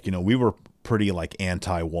 but like, we were pretty like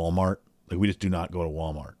anti Walmart. Like we just do not go to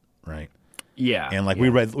Walmart, right? Yeah. And like we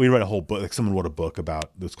read a whole book, like someone wrote a book about,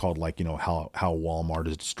 it's called like, how Walmart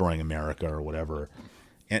is destroying America or whatever.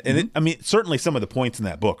 And I mean, certainly some of the points in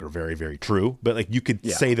that book are very, very true, but like you could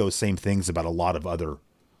say those same things about a lot of other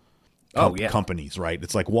companies, right?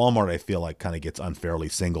 It's like Walmart, I feel like, kind of gets unfairly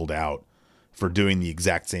singled out for doing the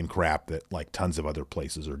exact same crap that like tons of other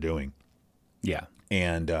places are doing. Yeah.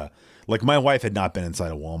 And like my wife had not been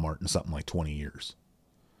inside a Walmart in something like 20 years.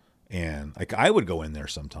 And like I would go in there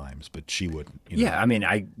sometimes, but she wouldn't. Yeah, I mean,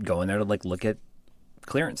 I go in there to like look at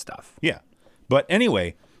clearance stuff. Yeah. But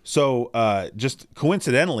anyway, so just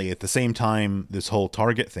coincidentally, at the same time this whole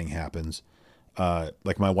Target thing happens,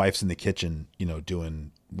 like my wife's in the kitchen,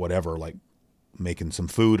 doing whatever, like making some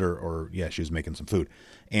food or she was making some food.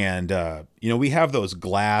 And, we have those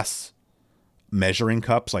glass measuring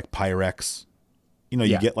cups, like Pyrex,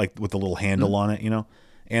 you get like with the little handle on it,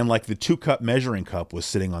 and like the 2-cup measuring cup was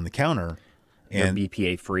sitting on the counter. And they're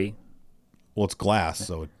BPA free. Well, it's glass,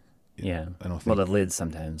 so I don't think. Well, the lids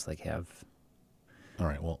sometimes like have. All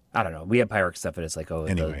right. Well, I don't know. We have Pyrex stuff, but it's like,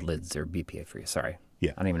 anyway. The lids are BPA free. Sorry.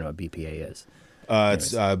 Yeah. I don't even know what BPA is.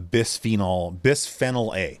 It's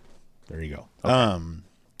bisphenol A. There you go.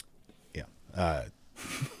 Okay.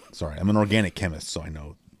 Sorry, I'm an organic chemist, so I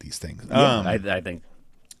know these things. I think.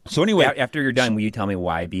 So anyway, after you're done, will you tell me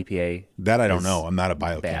why BPA? That I don't know. I'm not a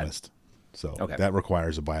biochemist, so that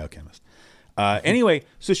requires a biochemist. Anyway,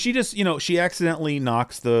 so she just, she accidentally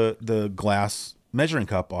knocks the glass measuring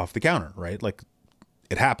cup off the counter, right? Like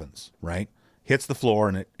it happens, right? Hits the floor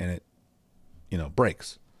and it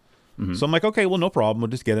breaks. Mm-hmm. So I'm like, okay, well, no problem. We'll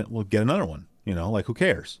just get it. We'll get another one. Like who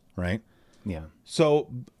cares, right? Yeah. So,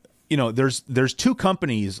 there's two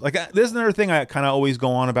companies. Like this is another thing I kind of always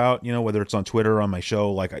go on about. Whether it's on Twitter or on my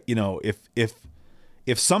show. Like if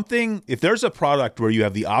there's a product where you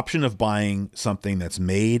have the option of buying something that's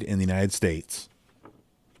made in the United States,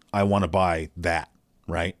 I want to buy that,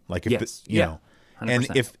 right? Like if and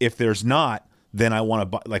if there's not, then I want to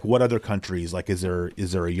buy, like, what other countries, like, is there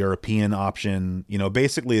a European option?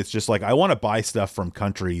 Basically it's just like, I want to buy stuff from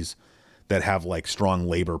countries that have like strong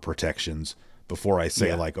labor protections before I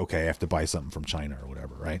say like, okay, I have to buy something from China or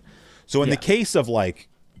whatever. Right. So in the case of like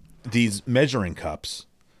these measuring cups,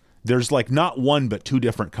 there's like not one, but two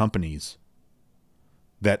different companies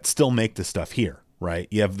that still make the stuff here. Right.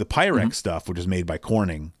 You have the Pyrex stuff, which is made by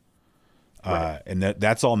Corning. And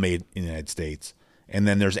that's all made in the United States. And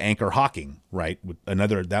then there's Anchor Hocking, right?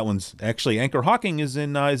 That one's actually, Anchor Hocking is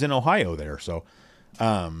in Ohio there. So,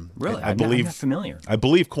 really, I believe, I'm not familiar. I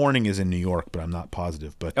believe Corning is in New York, but I'm not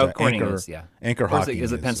positive. But Corning Anchor, is, yeah. Anchor Hocking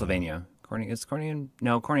is it Pennsylvania? Corning is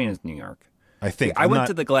New York. I think. I went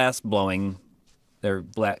to the glass blowing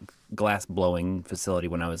facility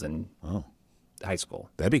when I was in high school.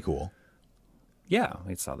 That'd be cool. Yeah,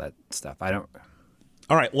 we saw that stuff.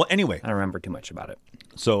 All right. Well, anyway, I don't remember too much about it.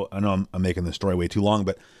 So I know I'm making this story way too long,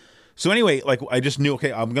 but so anyway, like I just knew,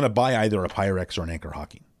 okay, I'm going to buy either a Pyrex or an Anchor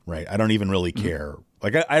Hocking, right? I don't even really care.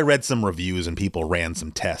 Like I read some reviews and people ran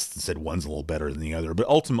some tests and said one's a little better than the other, but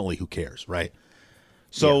ultimately who cares, right?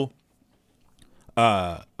 So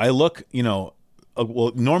I look, well,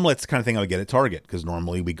 normally it's the kind of thing I would get at Target, because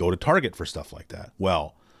normally we go to Target for stuff like that.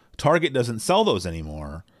 Well, Target doesn't sell those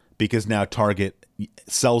anymore because now Target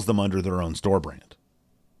sells them under their own store brand.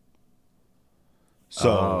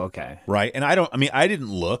 So, okay. Right. And I didn't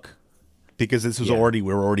look because this was Yeah. we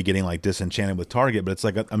were already getting like disenchanted with Target, but it's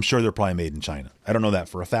like I'm sure they're probably made in China. I don't know that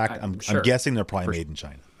for a fact. I'm Sure. guessing they're probably made in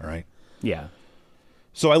China. All right. Yeah.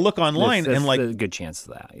 So I look online That's and like a good chance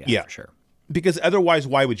of that. Yeah, Yeah. for sure. because otherwise,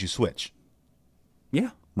 why would you switch? Yeah.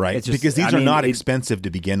 Right? It's just- Because these I are mean, not it- expensive to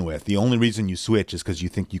begin with. The only reason you switch is because you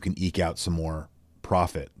think you can eke out some more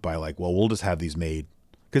profit by like, well, we'll just have these made.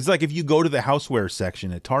 Because like if you go to the houseware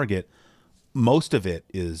section at Target, most of it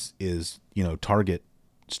is Target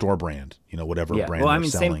store brand, whatever Yeah. brand. Well, I they're mean,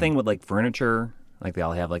 selling. same thing with like furniture. Like they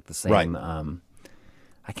all have like the same. Right.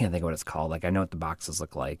 I can't think of what it's called. Like I know what the boxes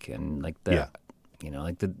look like, and like the,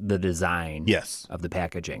 like the design. Yes. Of the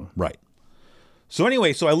packaging. Right. So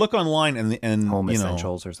anyway, so I look online and Home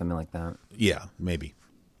essentials or something like that. Yeah, maybe.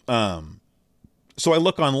 So I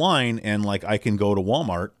look online and like I can go to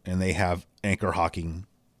Walmart and they have anchor hocking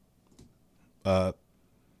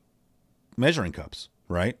measuring cups,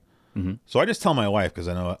 right? Mm-hmm. So I just tell my wife because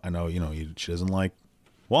I know she doesn't like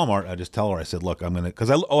Walmart. I just tell her, I said, look, I'm gonna because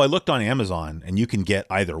I looked on Amazon and you can get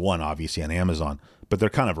either one obviously on Amazon, but they're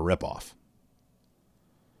kind of a ripoff.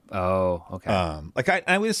 Oh, okay. Like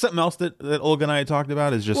I mean, something else that Olga and I had talked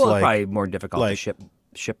about is just well, like probably more difficult like- to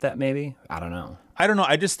ship that maybe. I don't know. I don't know.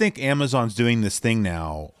 I just think Amazon's doing this thing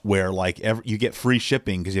now where like you get free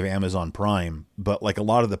shipping because you have Amazon Prime, but like a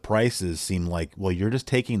lot of the prices seem like, well, you're just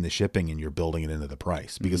taking the shipping and you're building it into the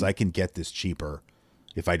price because I can get this cheaper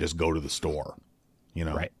if I just go to the store,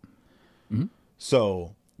 Right.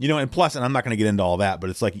 So, and plus, and I'm not going to get into all that, but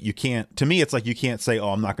it's like to me, it's like you can't say, oh,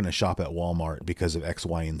 I'm not going to shop at Walmart because of X,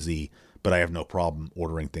 Y, and Z, but I have no problem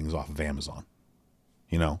ordering things off of Amazon,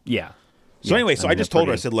 Yeah. So anyway, I mean, I just they're told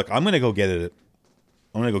her, I pretty- said, look, I'm going to go get it.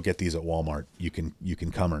 I'm going to go get these at Walmart. You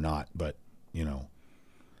can come or not, but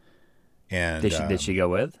and Did she go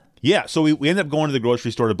with? yeah. So we ended up going to the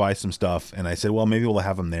grocery store to buy some stuff, and I said, well, maybe we'll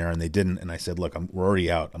have them there, and they didn't. And I said, look, we're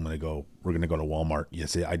already out. We're going to go to Walmart.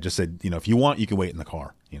 Yes, I just said, if you want, you can wait in the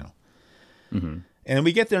car, Mm-hmm. And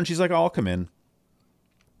we get there, and she's like, oh, I'll come in.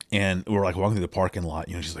 And we're like walking through the parking lot,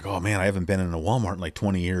 she's like, oh man, I haven't been in a Walmart in like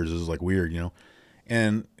 20 years. This is like weird,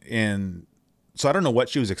 and so I don't know what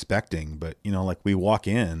she was expecting, but like we walk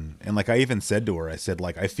in and like I even said to her, I said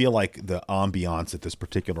like, I feel like the ambiance at this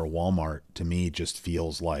particular Walmart to me just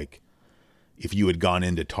feels like if you had gone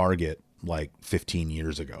into Target like 15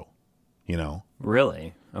 years ago,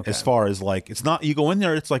 Really? Okay. as far as like, it's not, you go in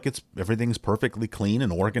there, it's like, everything's perfectly clean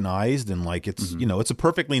and organized. And like, it's, it's a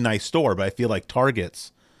perfectly nice store, but I feel like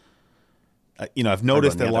Target's, I've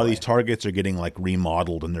noticed that a lot of these Targets are getting like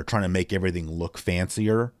remodeled and they're trying to make everything look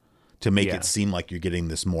fancier to make it seem like you're getting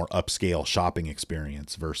this more upscale shopping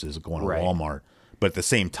experience versus going to Walmart. But at the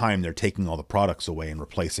same time, they're taking all the products away and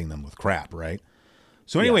replacing them with crap, right?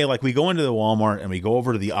 So anyway, like we go into the Walmart and we go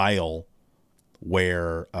over to the aisle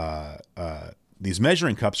where these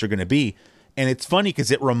measuring cups are going to be. And it's funny because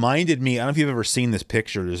it reminded me, I don't know if you've ever seen this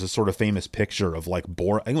picture. There's a sort of famous picture of like,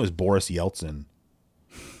 I think it was Boris Yeltsin.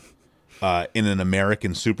 In an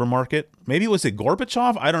American supermarket. Maybe was it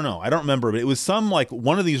Gorbachev? I don't know. I don't remember, but it was some like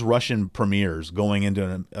one of these Russian premiers going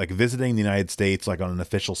into like visiting the United States, like on an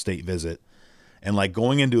official state visit, and like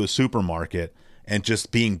going into a supermarket and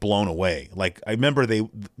just being blown away. Like I remember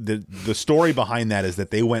the story behind that is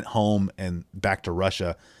that they went home and back to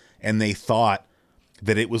Russia and they thought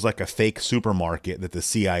that it was like a fake supermarket that the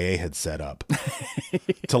CIA had set up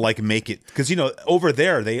to like make it, because over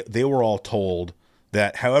there they were all told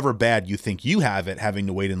that however bad you think you have it, having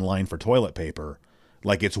to wait in line for toilet paper,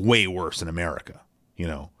 like it's way worse in America,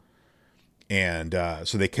 And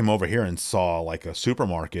so they came over here and saw like a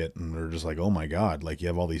supermarket and they're just like, oh my God, like you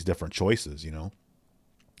have all these different choices, And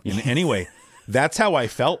anyway, that's how I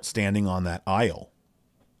felt standing on that aisle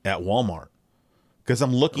at Walmart. Because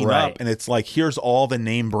I'm looking up and it's like, here's all the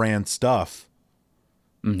name brand stuff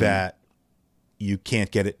that you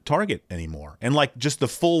can't get at Target anymore. And like just the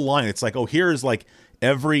full line, it's like, oh, here's like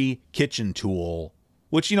every kitchen tool,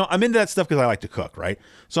 which, I'm into that stuff because I like to cook, right?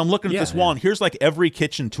 So I'm looking at this wall and here's like every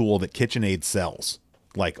kitchen tool that KitchenAid sells,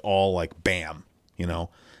 like all like bam,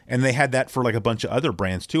 and they had that for like a bunch of other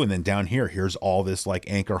brands too. And then down here's all this like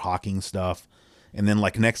anchor hocking stuff. And then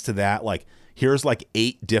like next to that, like here's like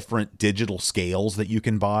 8 different digital scales that you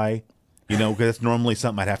can buy, because it's normally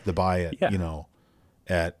something I'd have to buy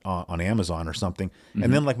at, on Amazon or something.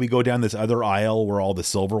 And then like we go down this other aisle where all the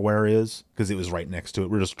silverware is because it was right next to it.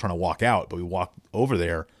 We're just trying to walk out, but we walked over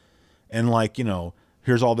there and like,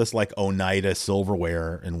 here's all this like Oneida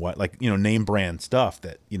silverware and what, like, name brand stuff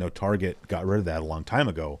that, Target got rid of that a long time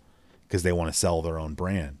ago because they want to sell their own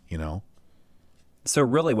brand, So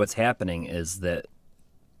really what's happening is that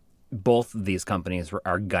both of these companies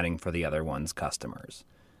are gunning for the other one's customers.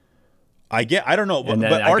 I don't know, And then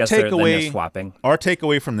but I guess they're swapping. our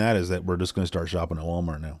takeaway from that is that we're just going to start shopping at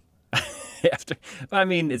Walmart now. After, I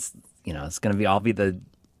mean, it's it's going to be all be the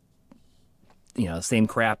same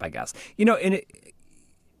crap, I guess. And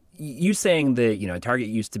you saying that Target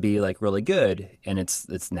used to be like really good, and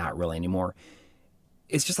it's not really anymore.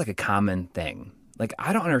 It's just like a common thing. Like,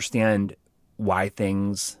 I don't understand why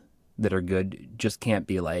things that are good just can't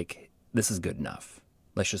be like, this is good enough.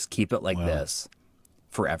 Let's just keep it like this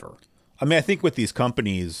forever. I mean, I think with these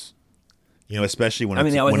companies, especially when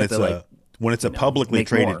it's a publicly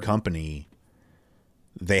traded more. company,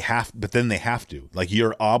 but then they have to. Like,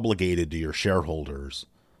 you're obligated to your shareholders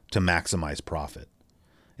to maximize profit.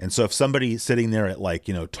 And so if somebody sitting there at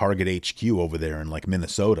Target HQ over there in like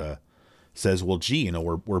Minnesota says, well, gee,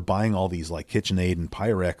 we're buying all these like KitchenAid and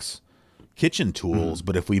Pyrex kitchen tools,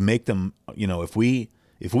 but if we make them, if we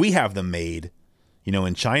have them made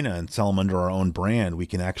in China and sell them under our own brand, we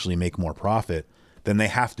can actually make more profit. Then they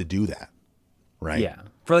have to do that, right? Yeah,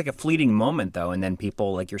 for like a fleeting moment though, and then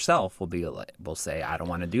people like yourself will say, "I don't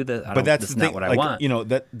want to do this. But that's this is the thing, not what I want."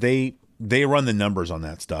 That they run the numbers on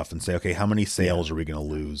that stuff and say, okay, how many sales are we going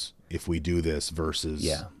to lose if we do this versus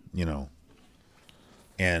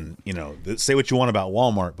and say what you want about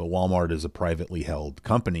Walmart, but Walmart is a privately held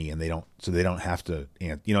company, and they don't have to,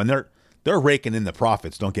 and they're raking in the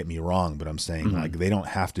profits. Don't get me wrong, but I'm saying like they don't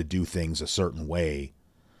have to do things a certain way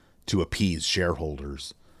to appease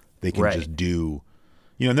shareholders. They can just do,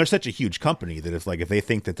 and they're such a huge company that if they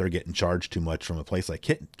think that they're getting charged too much from a place like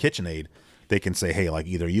KitchenAid, they can say, hey, like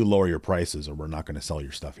either you lower your prices or we're not going to sell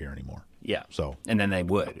your stuff here anymore. Yeah. So and then they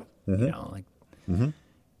would,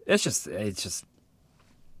 it's just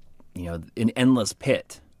an endless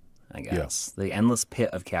pit. I guess the endless pit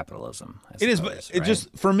of capitalism. I it is, suppose, but it just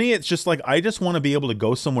for me, it's just like I just want to be able to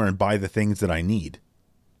go somewhere and buy the things that I need.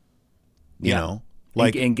 You know,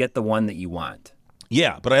 like and get the one that you want.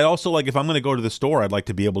 Yeah, but I also like if I'm going to go to the store, I'd like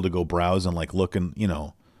to be able to go browse and like look and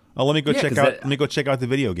oh, let me go check out the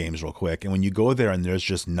video games real quick. And when you go there and there's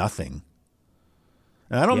just nothing.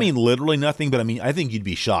 And I don't mean literally nothing, but I mean I think you'd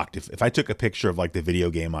be shocked if I took a picture of like the video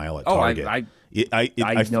game aisle at Target. I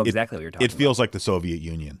know exactly what you're talking about. It feels like the Soviet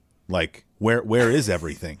Union. Like where is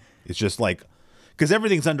everything? It's just like because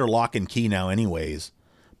everything's under lock and key now, anyways.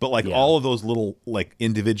 But like all of those little like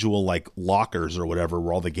individual like lockers or whatever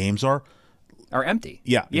where all the games are empty.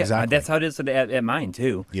 Yeah, exactly. That's how it is at mine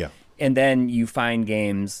too. Yeah. And then you find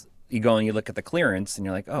games, you go and you look at the clearance, and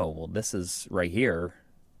you're like, oh, well, this is right here.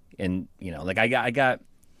 And like I got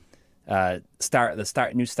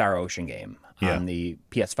new Star Ocean game on the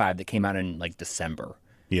PS5 that came out in like December.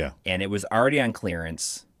 Yeah. And it was already on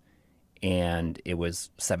clearance, and it was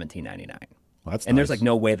 $17.99. Well, that's and nice. There's like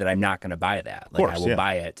no way that I'm not going to buy that. Like course, I will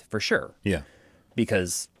buy it for sure. Yeah.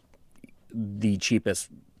 Because the cheapest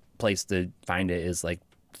place to find it is like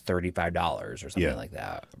 $35 or something like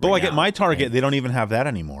that. But like at my Target, they don't even have that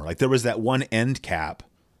anymore. Like there was that one end cap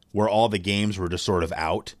where all the games were just sort of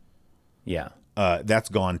out. Yeah. That's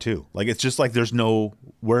gone too. Like it's just like there's no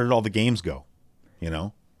where did all the games go?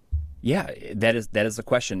 Yeah, that is the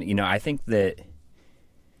question. I think that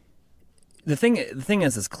the thing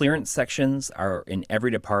is clearance sections are in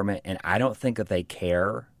every department, and I don't think that they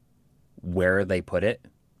care where they put it.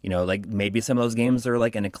 Like maybe some of those games are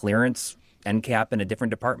like in a clearance end cap in a different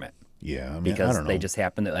department. Yeah, I mean, because I don't know. they just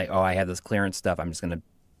happen to like, oh, I have this clearance stuff. I'm just going to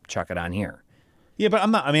chuck it on here. Yeah, but I'm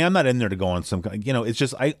not. I mean, I'm not in there to go on some. It's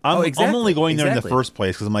just I'm only going there in the first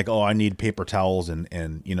place because I'm like, oh, I need paper towels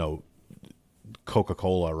and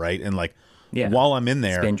Coca-Cola, right? And like, while I'm in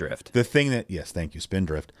there, Spindrift. The thing that thank you,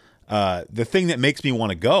 Spindrift. The thing that makes me want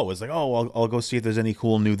to go is like, oh, I'll go see if there's any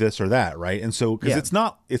cool new this or that, right? And so because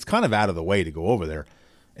it's kind of out of the way to go over there,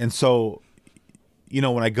 and so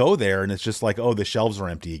when I go there and it's just like, oh, the shelves are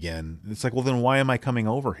empty again. It's like, well, then why am I coming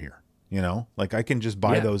over here? Like I can just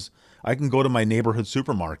buy those. I can go to my neighborhood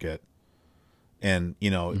supermarket and,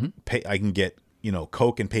 pay. I can get,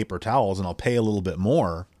 Coke and paper towels and I'll pay a little bit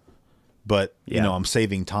more, but I'm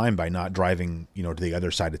saving time by not driving, to the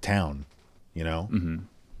other side of town, Mm-hmm.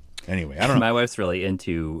 Anyway, I don't know. My wife's really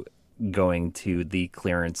into going to the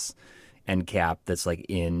clearance end cap that's like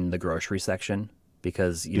in the grocery section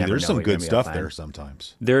because you never there's know some what you're good gonna be able stuff to find. there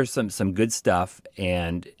sometimes. There's some good stuff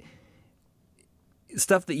and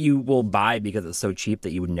stuff that you will buy because it's so cheap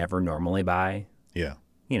that you would never normally buy. Yeah.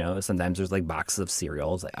 Sometimes there's like boxes of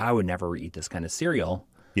cereals. Like I would never eat this kind of cereal.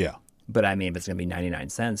 Yeah. But I mean, if it's going to be 99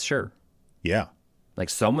 cents, sure. Yeah. Like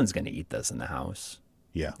someone's going to eat this in the house.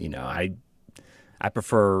 Yeah. I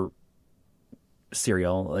prefer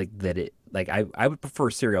cereal like that. I would prefer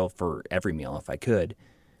cereal for every meal if I could.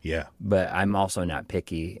 Yeah. But I'm also not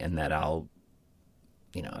picky in that I'll,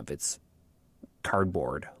 if it's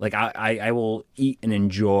cardboard. Like I will eat and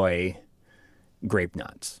enjoy grape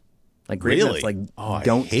nuts. Like grape Really? nuts, like Oh, I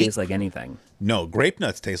don't hate- taste like anything. No, grape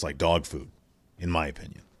nuts taste like dog food, in my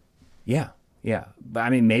opinion. Yeah, yeah. But I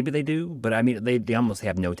mean, maybe they do, but I mean, they almost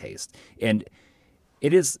have no taste. And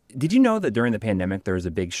it is. Did you know that during the pandemic there was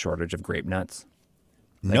a big shortage of grape nuts?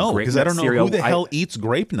 No, grape because I nut don't know cereal, who the hell eats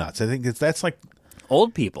grape nuts. I think that's like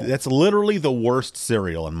Old people. that's literally the worst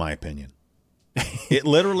cereal in my opinion. It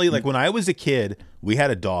literally, like when I was a kid, we had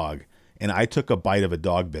a dog, and I took a bite of a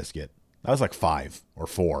dog biscuit. I was like 5 or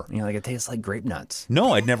 4. You know, like it tastes like grape nuts.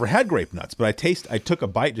 No, I'd never had grape nuts, but I took a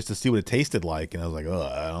bite just to see what it tasted like, and I was like, oh,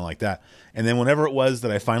 I don't like that. And then whenever it was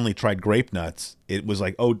that I finally tried grape nuts, it was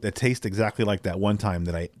like, oh, that tastes exactly like that one time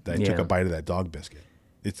that I took Yeah. a bite of that dog biscuit.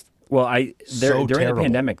 It's Well, during terrible. the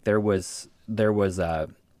pandemic there was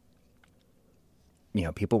you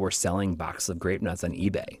know, people were selling boxes of grape nuts on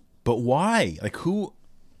eBay but why? Like who?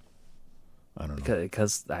 I don't know.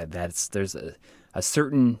 because there's a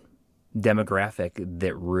certain demographic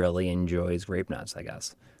that really enjoys grape nuts, I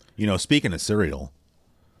guess. You know, speaking of cereal,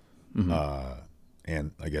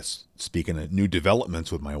 and I guess speaking of new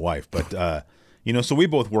developments with my wife, but you know, so we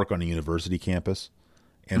both work on a university campus,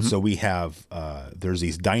 and so we have there's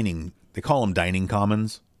these they call them dining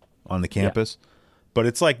commons on the campus, but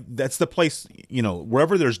it's like that's the place, you know,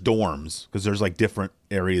 wherever there's dorms, because there's like different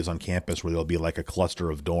areas on campus where there'll be like a cluster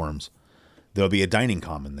of dorms. There'll be a dining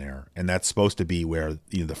common there, and that's supposed to be where,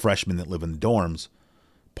 you know, the freshmen that live in the dorms,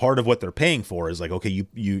 part of what they're paying for is like, okay,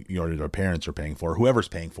 you or their parents are paying for, whoever's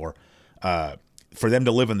paying for them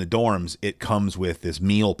to live in the dorms. It comes with this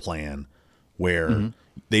meal plan where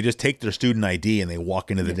they just take their student ID and they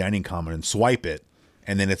walk into the dining common and swipe it,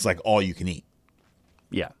 and then it's like all you can eat.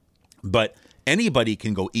 Yeah. But anybody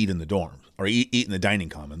can go eat in the dorms or eat in the dining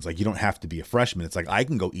commons. Like you don't have to be a freshman. It's like I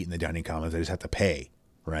can go eat in the dining commons. I just have to pay,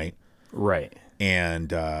 right? Right. And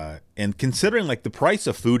considering like the price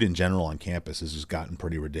of food in general on campus has just gotten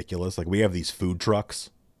pretty ridiculous. Like we have these food trucks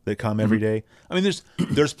that come every day. I mean,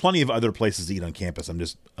 there's plenty of other places to eat on campus. I'm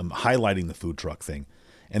highlighting the food truck thing.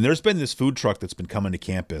 And there's been this food truck that's been coming to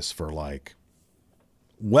campus for like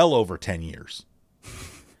well over 10 years.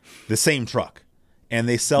 The same truck. And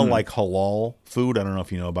they sell like halal food. I don't know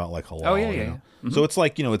if you know about like halal. Oh, yeah, you yeah, know? yeah. So it's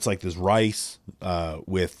like, you know, it's like this rice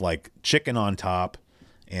with like chicken on top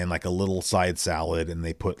and like a little side salad, and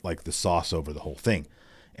they put like the sauce over the whole thing.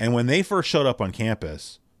 And when they first showed up on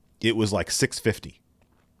campus, it was like $6.50.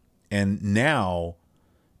 And now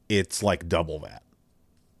it's like double that.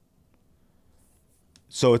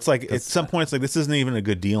 So it's like at some point it's like this isn't even a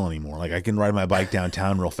good deal anymore. Like I can ride my bike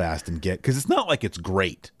downtown real fast and get, because it's not like it's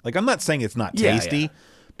great. Like I'm not saying it's not tasty, Yeah.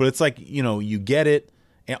 but it's like, you know, you get it,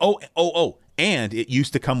 and and it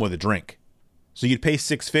used to come with a drink. So you'd pay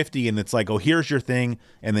 $6.50 and it's like, oh, here's your thing,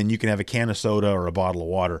 and then you can have a can of soda or a bottle of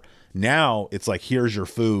water. Now it's like, here's your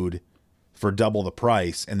food for double the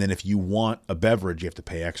price, and then if you want a beverage, you have to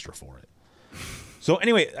pay extra for it. So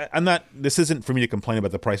anyway, this isn't for me to complain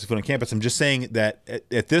about the price of food on campus. I'm just saying that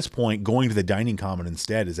at this point, going to the dining common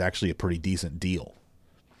instead is actually a pretty decent deal.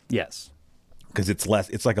 Yes. Because it's less,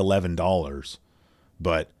 it's like $11,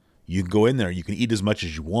 but you can go in there, you can eat as much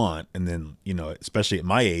as you want, and then, you know, especially at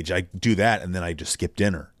my age, I do that, and then I just skip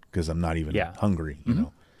dinner because I'm not even hungry,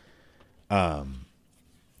 you know.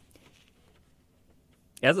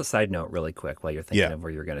 As a side note, really quick, while you're thinking of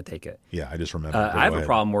where you're going to take it, Yeah, I just remember. I have a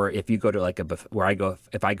problem where if you go to like a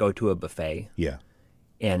if I go to a buffet, Yeah,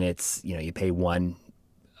 and it's, you know, you pay one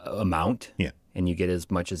amount, Yeah. and you get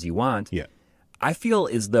as much as you want, yeah. I feel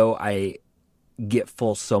as though I get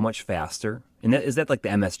full so much faster. And is that like the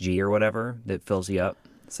MSG or whatever that fills you up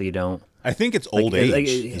so you don't? I think it's old Like- age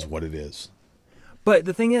like- is what it is. But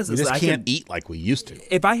the thing is We just I can't could, eat like we used to.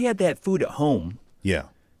 if I had that food at home, Yeah.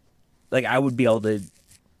 like I would be able to,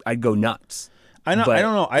 I'd go nuts. I know. But I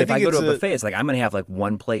don't know. if I think go to it's a buffet, it's like I'm gonna have like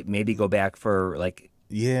one plate, maybe go back for like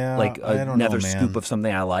I don't know, another man. scoop of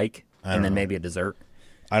something I like, and then know. maybe a dessert.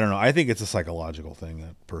 I don't know. I think it's a psychological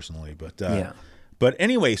thing, personally. But Yeah. But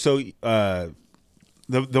anyway, so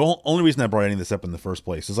the only reason I brought any of this up in the first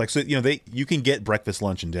place is like, so you know, you can get breakfast,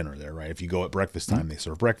 lunch, and dinner there, right? If you go at breakfast time, they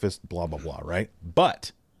serve breakfast, blah blah blah, right?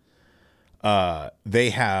 But they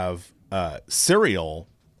have cereal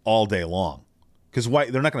all day long, because why?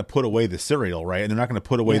 They're not going to put away the cereal, right? And they're not going to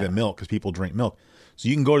put away the milk because people drink milk. So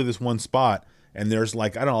you can go to this one spot and there's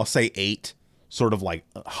like, I don't know, I'll say 8 sort of like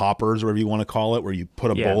hoppers or whatever you want to call it, where you put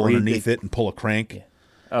a bowl where underneath it and pull a crank.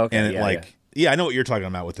 Yeah. Okay. And it I know what you're talking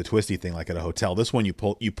about with the twisty thing, like at a hotel. This one, you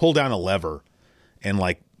pull down a lever and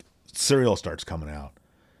like cereal starts coming out.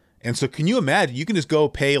 And so can you imagine, you can just go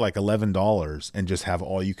pay like $11 and just have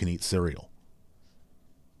all you can eat cereal.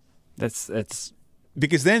 That's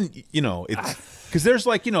because then it's because there's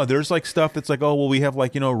like there's like stuff that's like, oh well, we have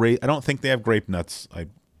like I don't think they have grape nuts.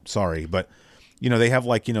 I'm sorry, but they have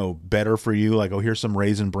like better for you, like, oh, here's some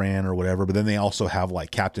Raisin Bran or whatever. But then they also have like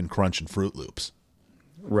Captain Crunch and Fruit Loops.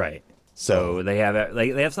 right. So they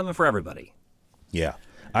have something for everybody. Yeah.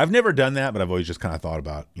 I've never done that, but I've always just kind of thought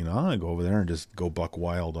about, I'm going to go over there and just go buck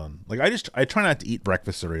wild on, like, I try not to eat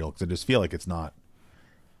breakfast cereal because I just feel like it's not,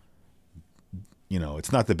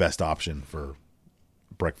 it's not the best option for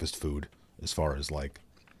breakfast food as far as like,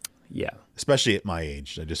 Yeah. especially at my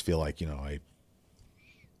age. I just feel like,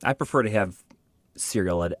 I prefer to have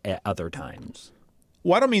cereal at other times.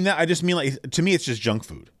 Well, I don't mean that. I just mean like, to me, it's just junk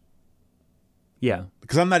food. Yeah.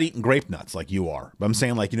 Because I'm not eating grape nuts like you are. But I'm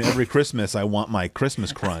saying like, every Christmas I want my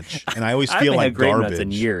Christmas crunch. And I always feel like grape garbage. nuts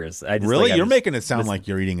in years. I just, Really? like, You're making it sound like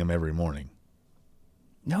you're eating them every morning.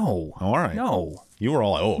 No. Oh, all right. No. You were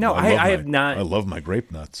all like, oh, No, I have not. I love my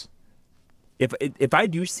grape nuts. If I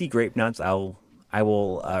do see grape nuts, I will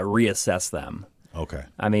reassess them. Okay.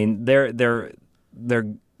 I mean, they're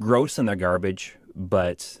gross and they're garbage,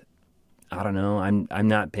 but I don't know. I'm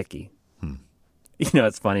not picky.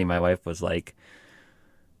 It's funny. My wife was like,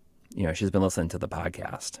 she's been listening to the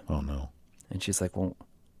podcast. Oh no. And she's like, well,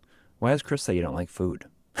 why does Chris say you don't like food?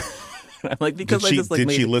 I'm like, because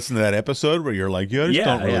did she listen to that episode where you're like, I just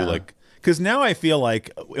don't really like, because now I feel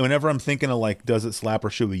like whenever I'm thinking of like, does it slap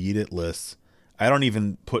or should we eat it lists, I don't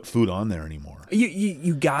even put food on there anymore.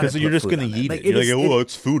 You got it. Because you're just going to eat it. You're like, oh,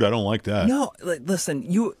 it's food. I don't like that. No, like, listen,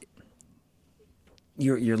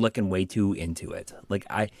 you're looking way too into it. Like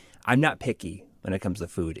I'm not picky when it comes to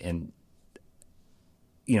food, and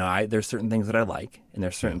there's certain things that I like, and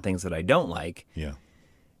there's certain things that I don't like. Yeah.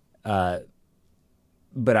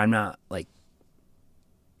 But I'm not like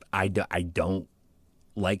I don't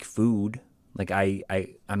like food. Like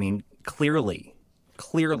I mean clearly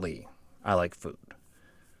I like food.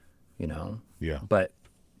 Yeah. But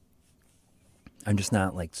I'm just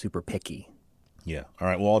not like super picky. Yeah. All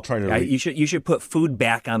right. Well, I'll try to. You should put food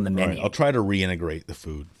back on the menu. Right, I'll try to reintegrate the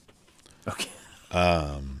food. Okay.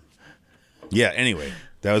 Yeah. Anyway,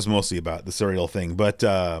 that was mostly about the cereal thing, but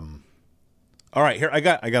all right. Here, I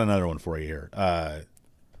got another one for you here.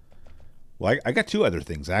 Well, I got two other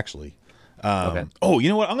things actually. Okay. Oh, you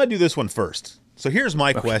know what? I'm gonna do this one first. So here's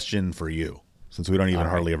my question for you, since we don't even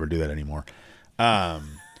hardly ever do that anymore.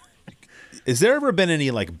 Has there ever been any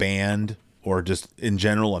like band or just in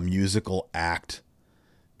general a musical act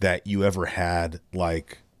that you ever had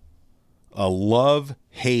like a love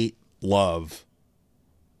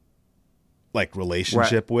like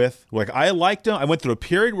relationship with? Like I liked them. I went through a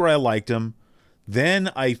period where I liked them. Then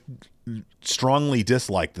I strongly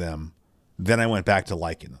disliked them. Then I went back to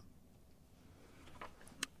liking them.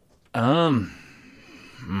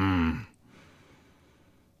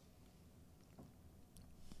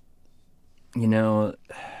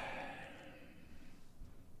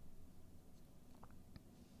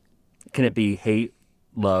 Can it be hate,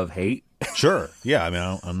 love, hate? Sure. Yeah. I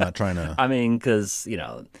mean, I'm not trying to. I mean, because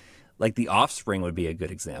like the Offspring would be a good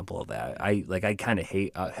example of that. I kind of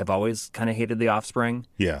have always kind of hated the Offspring.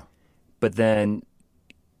 Yeah. But then,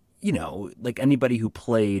 like anybody who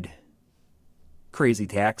played Crazy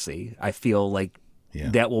Taxi, I feel like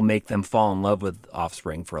that will make them fall in love with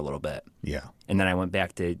Offspring for a little bit. Yeah. And then I went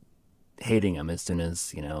back to hating them as soon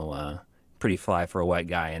as, Pretty Fly for a White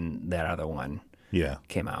Guy and that other one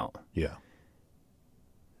came out. Yeah.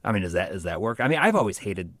 I mean, does that work? I mean, I've always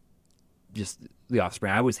hated just the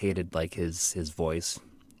Offspring. I always hated like his voice.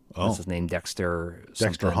 What's his name? Dexter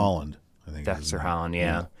Holland, I think. Dexter Holland,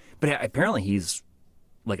 yeah. But apparently he's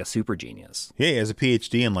like a super genius. Yeah, he has a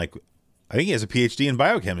PhD in I think he has a PhD in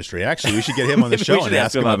biochemistry. Actually, we should get him on the show and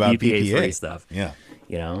ask him about BPA stuff. Yeah.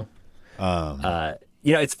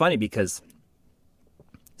 It's funny because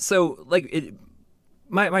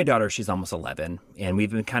my daughter, she's almost 11, and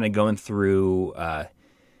we've been kind of going through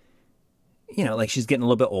like she's getting a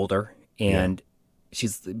little bit older, and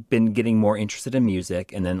she's been getting more interested in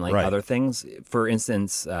music and then like other things. For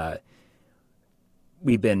instance,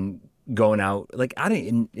 we've been going out, like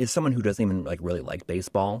as someone who doesn't even like really like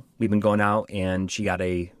baseball, we've been going out, and she got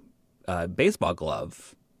a baseball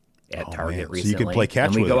glove at Target recently. So you can play catch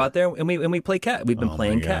and we with go her. out there and we play catch. We've been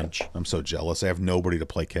playing catch. I'm so jealous. I have nobody to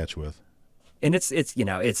play catch with. And it's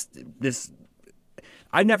this.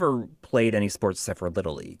 I never played any sports except for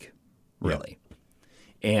Little League, really,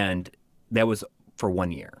 and that was for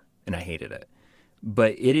 1 year, and I hated it.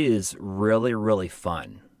 But it is really, really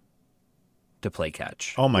fun to play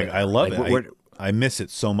catch. Oh my! I love it. I miss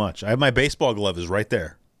it so much. I have my baseball glove is right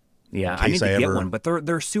there. Yeah, I need to get one, but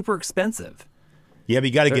they're super expensive. Yeah, but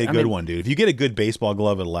you got to get a I good mean- one, dude. If you get a good baseball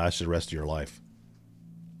glove, it'll last you the rest of your life.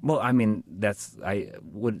 Well, I mean, I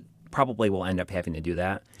would probably will end up having to do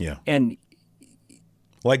that. Yeah. And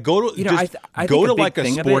Like go to You know, just I go think to a big like a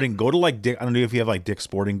thing of sporting go to like Dick, I don't know if you have like Dick's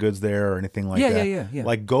Sporting Goods there or anything like that. Yeah.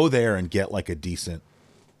 Like go there and get like a decent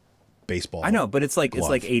baseball. I know, but it's like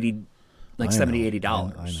glove. 80, like I $70,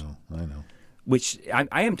 know, $80. I know. Which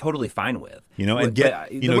I am totally fine with. You know, and But, get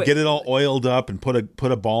the way- get it all oiled up and put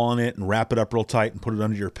a ball in it and wrap it up real tight and put it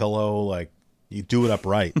under your pillow. Like you do it up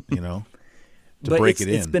right, you know, to but break it's, it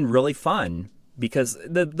in. It's been really fun because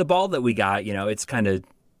the ball that we got, you know, it's kind of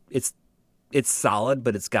it's solid,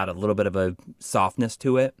 but it's got a little bit of a softness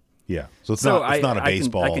to it. Yeah, so it's So not a I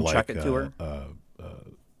baseball. can like, chuck it to her.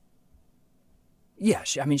 Yeah,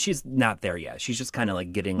 I mean, she's not there yet. She's just kind of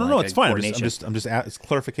like getting. No, like no, a it's fine. coordination. It's a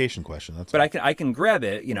clarification question. That's. But all. I can grab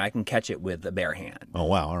it. You know, I can catch it with a bare hand. Oh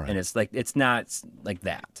wow! All right. And it's like it's not like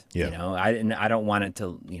that. Yeah. You know, I don't want it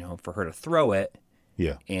to, you know, for her to throw it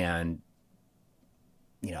Yeah. and,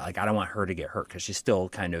 you know, like I don't want her to get hurt because she's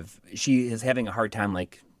still she is having a hard time,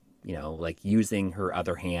 like, you know, like using her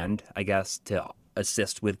other hand, I guess, to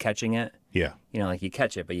assist with catching it. Yeah. You know, like you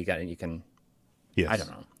catch it, but you can, Yes. I don't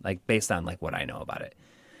know, like based on like what I know about it.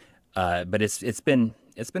 But it's been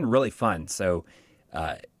really fun. So,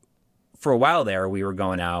 for a while there, we were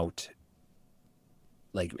going out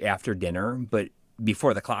like after dinner, but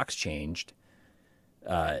before the clocks changed,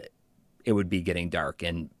 it would be getting dark,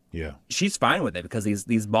 and Yeah. she's fine with it because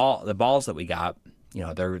the balls that we got, you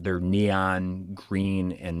know, they're neon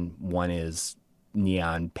green and one is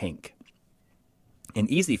neon pink, and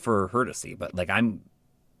easy for her to see. But like I'm,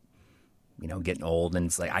 you know, getting old, and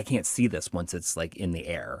it's like I can't see this once it's like in the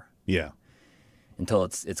air. Yeah. Until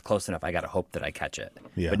it's close enough, I got to hope that I catch it.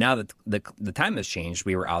 Yeah. But now that the time has changed,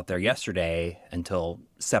 we were out there yesterday until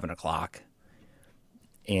 7:00,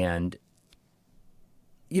 and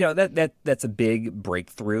you know that's a big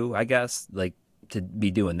breakthrough, I guess, like to be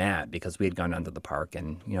doing that because we had gone down to the park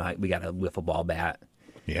and you know we got a wiffle ball bat,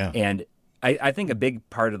 Yeah. and I think a big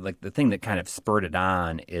part of like the thing that kind of spurred it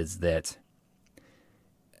on is that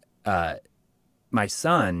my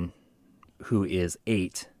son, who is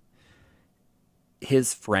 8.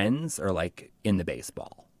 His friends are like into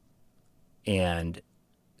baseball and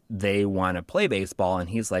they want to play baseball. And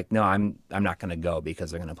he's like, no, I'm not going to go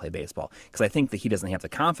because they're going to play baseball. Cause I think that he doesn't have the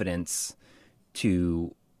confidence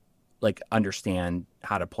to like understand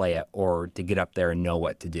how to play it or to get up there and know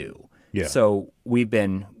what to do. Yeah. So we've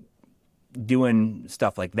been doing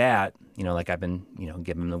stuff like that, you know, like I've been, you know,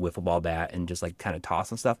 giving him the wiffle ball bat and just like kind of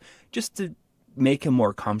tossing stuff just to make him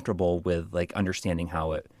more comfortable with like understanding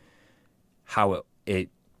how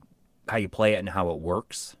you play it and how it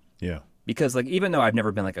works. Yeah. Because like even though I've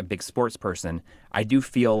never been like a big sports person, I do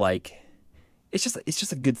feel like it's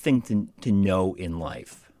just a good thing to know in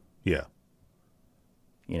life. Yeah.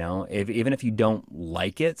 You know, even if you don't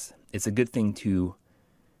like it, it's a good thing to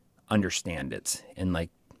understand it and like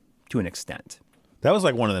to an extent. That was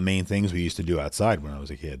like one of the main things we used to do outside when I was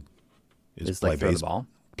a kid. Is like throw the ball.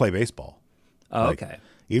 Play baseball. Oh, Like, okay.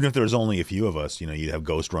 Even if there was only a few of us, you know, you'd have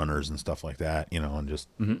ghost runners and stuff like that, you know, and just,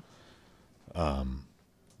 yeah. I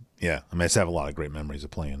mean, I just have a lot of great memories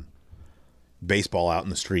of playing baseball out in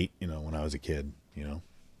the street, you know, when I was a kid, you know.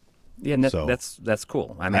 Yeah, and So- that's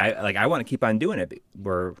cool. I mean, I want to keep on doing it.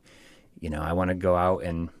 Where, you know, I want to go out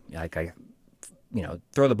and like you know,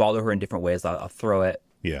 throw the ball to her in different ways. I'll throw it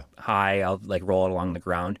Yeah. high. I'll like roll it along the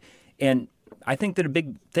ground, and I think that a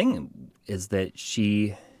big thing is that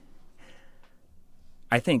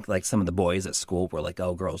I think like some of the boys at school were like,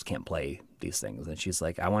 "Oh, girls can't play these things," and she's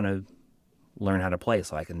like, "I want to learn how to play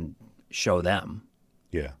so I can show them."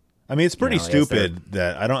 Yeah. I mean, it's pretty know, yes, stupid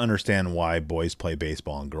that I don't understand why boys play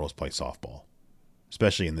baseball and girls play softball,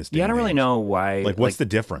 especially in this day Yeah, I and don't really age. know why. Like, what's the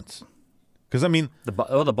difference? Because I mean, the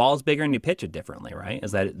ball's bigger and you pitch it differently, right?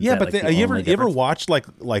 Is that yeah, that, but like, the you only ever difference? watch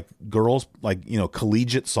like girls like you know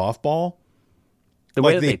collegiate softball? The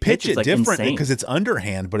way Like that they pitch is, it like, different insane. because it's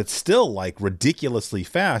underhand, but it's still like ridiculously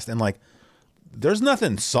fast and like. There's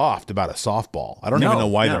nothing soft about a softball. I don't even know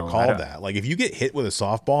why they're I called don't- that. Like if you get hit with a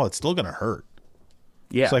softball, it's still gonna hurt.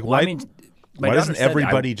 Yeah, It's like well, why? I mean, my why daughter doesn't said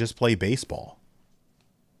everybody just play baseball?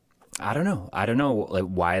 I don't know. I don't know like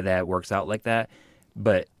why that works out like that,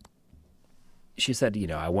 but she said, you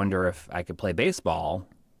know, I wonder if I could play baseball.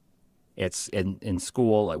 It's in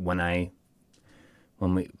school like when I get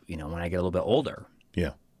a little bit older.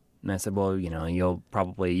 Yeah, And I said, well, you know, you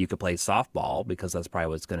could play softball because that's probably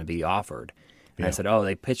what's going to be offered. And I Yeah. said, oh,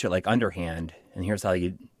 they pitch it like underhand, and here's how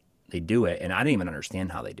they do it. And I didn't even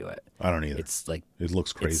understand how they do it. I don't either. It's like It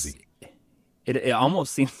looks crazy. it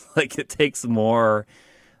almost seems like it takes more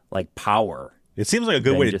like power It seems like a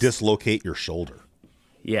good than way to just- dislocate your shoulder.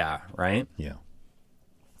 Yeah, right. Yeah.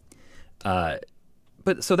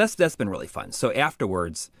 But so that's been really fun. So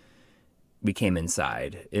afterwards, we came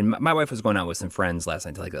inside, and my wife was going out with some friends last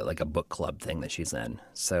night to like a book club thing that she's in.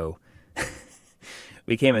 So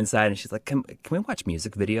we came inside, and she's like, "Can we watch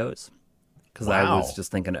music videos?" Because I Wow. was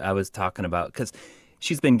just thinking, I was talking about because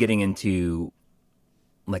she's been getting into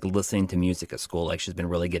like listening to music at school. Like she's been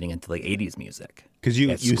really getting into like 80s music. Because you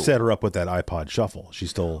at school. set her up with that iPod Shuffle. She's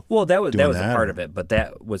still Well, that was doing a that, part or- of it, but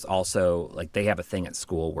that was also like they have a thing at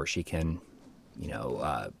school where she can,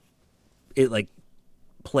 it like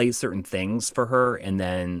plays certain things for her, and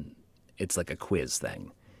then it's like a quiz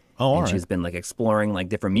thing. Oh, all And right. she's been like exploring like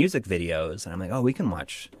different music videos, and I'm like, oh, we can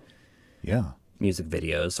watch Yeah. music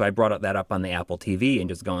videos. So I brought that up on the Apple TV and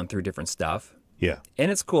just going through different stuff, Yeah.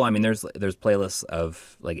 and it's cool. I mean, there's playlists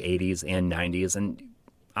of like 80s and 90s, and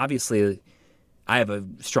obviously, I have a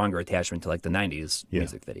stronger attachment to like the 90s Yeah.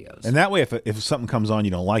 music videos. And that way, if something comes on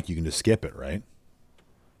you don't like, you can just skip it, right?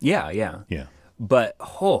 Yeah. Yeah. But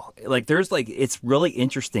like there's like it's really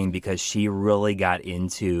interesting because she really got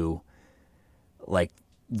into like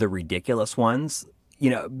the ridiculous ones,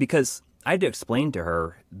 because I had to explain to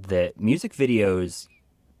her that music videos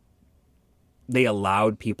they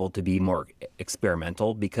allowed people to be more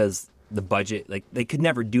experimental because the budget, like they could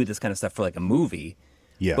never do this kind of stuff for like a movie.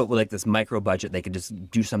 Yeah. But with like this micro budget, they could just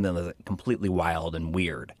do something that's completely wild and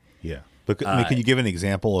weird. Yeah. But I mean, can you give an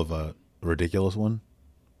example of a ridiculous one?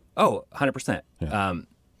 Oh, 100%. Yeah.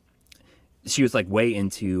 She was like way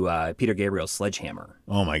into Peter Gabriel's Sledgehammer.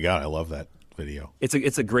 Oh my God, I love that video.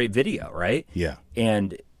 It's a great video, right? Yeah.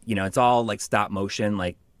 And it's all like stop motion,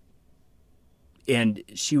 like, and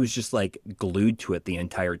she was just like glued to it the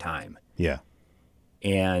entire time. Yeah.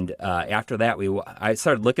 And after that, I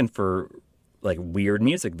started looking for like weird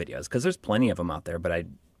music videos because there's plenty of them out there, but I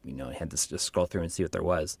had to just scroll through and see what there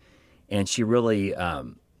was. And she really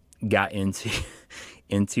got into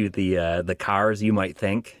into the Cars You Might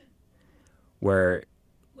Think, where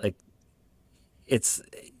like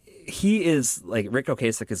he is like Rick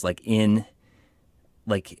Ocasek is like in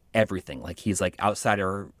like everything. Like he's like outside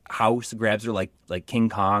her house, grabs her like King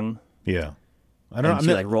Kong. Yeah. I don't And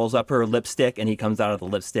she like rolls up her lipstick, and he comes out of the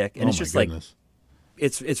lipstick, and oh it's my just goodness.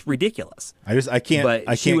 like it's ridiculous. I can't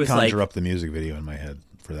But she was conjure like- up the music video in my head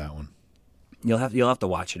for that one. You'll have to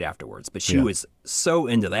watch it afterwards. But she Yeah. was so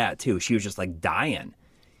into that too. She was just like dying,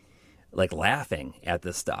 like laughing at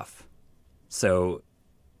this stuff. So,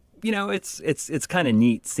 it's kind of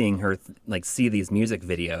neat seeing her like see these music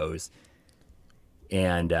videos,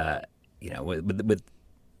 and with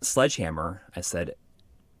Sledgehammer, I said,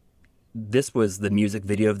 this was the music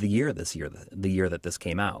video of the year this year, the year that this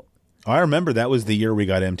came out. I remember that was the year we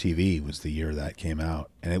got MTV. Was the year that came out,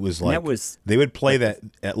 and it was like that was they would play that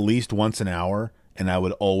at least once an hour, and I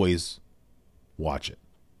would always watch it.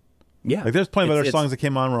 yeah. Like there's plenty of other It's- songs that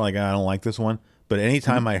came on where like I don't like this one, but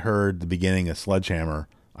anytime I heard the beginning of Sledgehammer,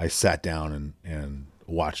 I sat down and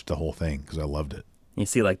watched the whole thing because I loved it. You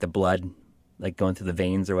see like the blood like going through the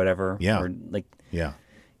veins or whatever. Yeah. Or like Yeah,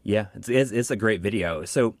 yeah, it's a great video.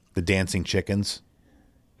 So the dancing chickens.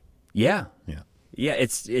 yeah, Yeah, yeah,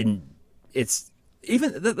 it's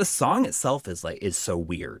even the song itself is so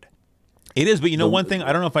weird. it is. But one thing,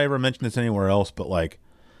 I don't know if I ever mentioned this anywhere else, but like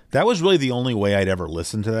that was really the only way I'd ever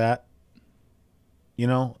listened to that.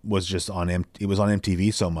 Was just it was on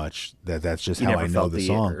MTV so much that's just You how never I know felt the the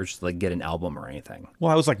song. urge to like get an album or anything.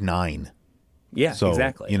 Well, I was like 9. Yeah, So,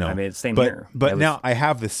 exactly. I mean, it's same but, here. But That was- now I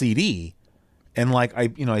have the CD, and like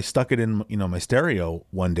I stuck it in my stereo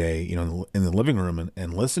one day, in the living room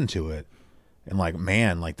and listened to it, and like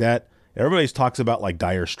man, like that. Everybody talks about like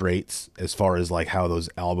Dire Straits as far as like how those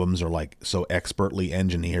albums are like so expertly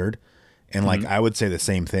engineered, and like I would say the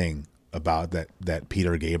same thing about that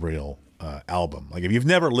Peter Gabriel album. Like if you've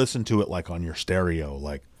never listened to it like on your stereo,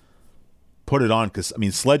 like put it on, because I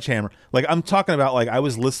mean Sledgehammer, like I'm talking about, like I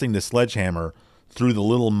was listening to Sledgehammer through the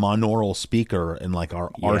little monaural speaker in like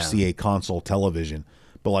our Yeah. RCA console television,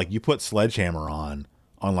 but like you put Sledgehammer on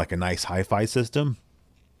like a nice hi-fi system,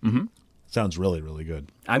 sounds really, really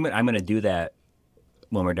good. I'm gonna do that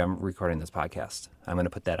when we're done recording this podcast. I'm gonna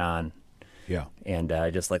put that on Yeah. and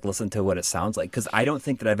just like listen to what it sounds like, because I don't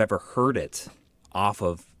think that I've ever heard it off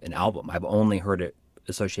of an album. I've only heard it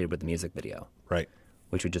associated with the music video, Right.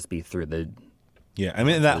 which would just be through the Yeah, I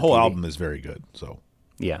mean that whole TV. album is very good. So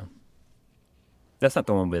yeah. That's not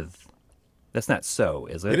the one with. That's not So,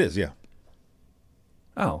 is it? it is, yeah.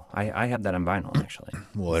 Oh, I have that on vinyl actually.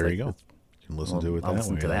 Well, there you go. You can listen to it. I'll that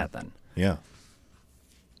listen way, to yeah. that then. Yeah.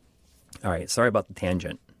 All right. Sorry about the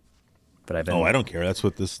tangent, but I've been. Oh, I don't care. That's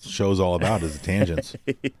what this show's all about, is the tangents.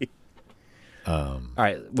 All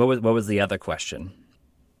right. What was the other question?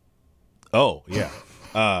 Oh, yeah.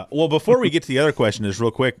 Well, before we get to the other question, just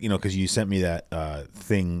real quick, because you sent me that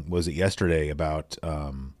thing, was it yesterday, about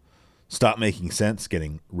Stop Making Sense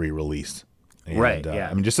getting re-released. And, Right, yeah.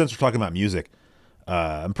 I mean, just since we're talking about music,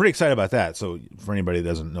 I'm pretty excited about that. So for anybody that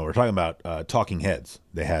doesn't know, we're talking about Talking Heads.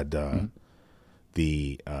 They had the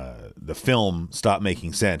film Stop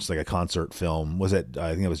Making Sense, like a concert film. Was it?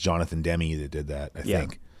 I think it was Jonathan Demme that did that, I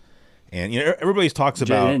think. And everybody talks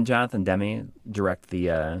about... Didn't Jonathan Demme direct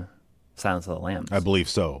the Silence of the Lambs? I believe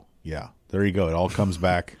so. Yeah. There you go. It all comes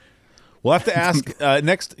back. We'll have to ask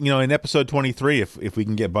next, in episode 23, if we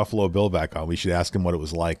can get Buffalo Bill back on, we should ask him what it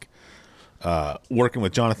was like working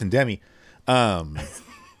with Jonathan Demme. I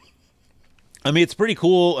mean, it's pretty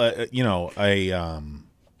cool. Everybody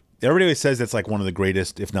always says it's like one of the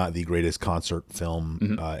greatest, if not the greatest concert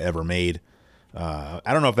film ever made. I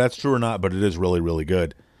don't know if that's true or not, but it is really, really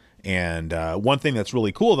good. And one thing that's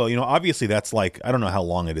really cool, though, obviously that's like, I don't know how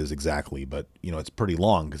long it is exactly, but, it's pretty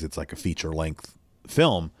long because it's like a feature-length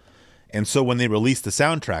film. And so when they released the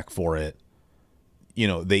soundtrack for it,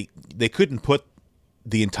 they couldn't put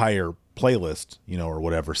the entire playlist, or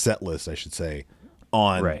whatever, set list, I should say,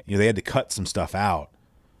 on. Right. They had to cut some stuff out,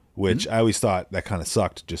 which I always thought that kind of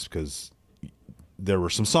sucked just because there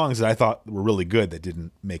were some songs that I thought were really good that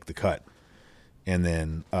didn't make the cut. And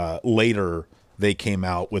then later... they came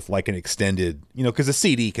out with like an extended, because a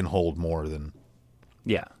CD can hold more than,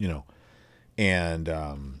 and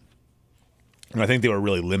I think they were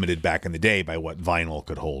really limited back in the day by what vinyl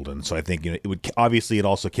could hold. And so I think, it would, obviously it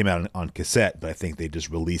also came out on cassette, but I think they just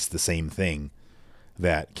released the same thing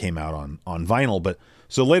that came out on vinyl. But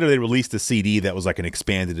so later they released a CD that was like an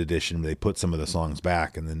expanded edition. They put some of the songs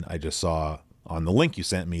back. And then I just saw on the link you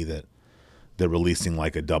sent me that they're releasing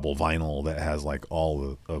like a double vinyl that has like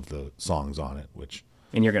all of the songs on it,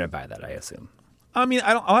 And you're going to buy that, I assume. I mean,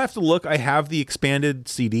 I'll have to look. I have the expanded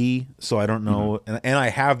CD, so I don't know. And I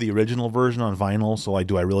have the original version on vinyl, so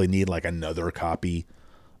do I really need like another copy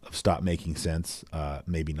of Stop Making Sense?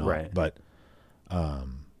 Maybe not. Right. But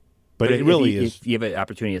it really is. If you have an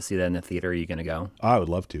opportunity to see that in the theater, are you going to go? I would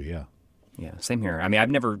love to, yeah. Yeah, same here. I mean,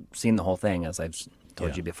 I've never seen the whole thing, as I've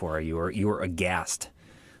told you before. You were aghast.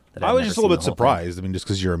 I was just a little bit surprised. I mean, just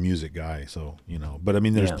because you're a music guy, so But I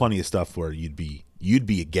mean, there's plenty of stuff where you'd be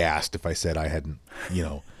aghast if I said I hadn't,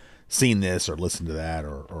 seen this or listened to that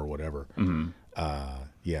or whatever.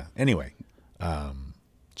 Yeah. Anyway,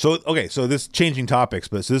 so this changing topics,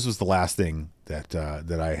 but so this was the last thing that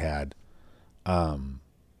I had. I've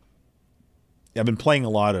been playing a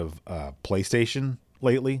lot of PlayStation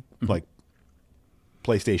lately, like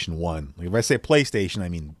PlayStation 1. Like if I say PlayStation, I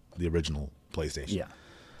mean the original PlayStation. Yeah.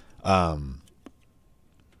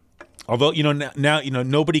 Although now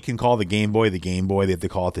nobody can call the Game Boy. They have to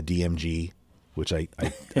call it the DMG, which I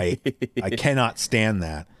cannot stand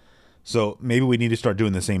that. So maybe we need to start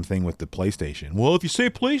doing the same thing with the PlayStation. Well, if you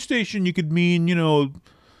say PlayStation, you could mean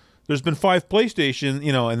there's been 5 PlayStation,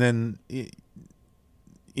 and then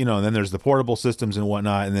and then there's the portable systems and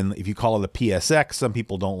whatnot. And then if you call it a PSX, some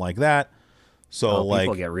people don't like that. So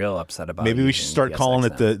people get real upset about. Maybe we should start PSX calling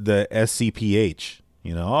it now. the SCPH.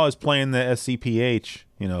 I was playing the SCPH,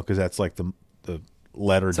 because that's like the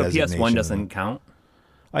letter so designation. PS1 doesn't count?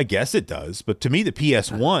 I guess it does, but to me the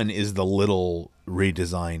PS1 is the little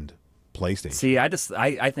redesigned PlayStation. See, I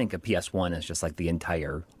think a PS1 is just like the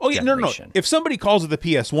entire generation. No. If somebody calls it the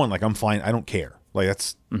PS1, like I'm fine. I don't care. Like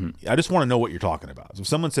that's. I just want to know what you're talking about. So if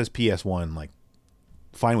someone says PS1, like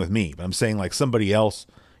fine with me. But I'm saying like somebody else,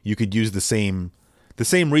 you could use the same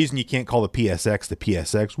reason you can't call the PSX the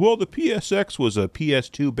PSX. Well, the PSX was a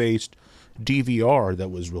PS2 based DVR that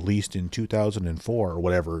was released in 2004 or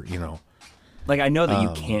whatever, Like I know that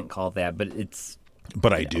you can't call that, but it's.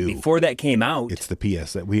 But I do. Before that came out, it's the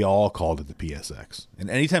PSX. We all called it the PSX. And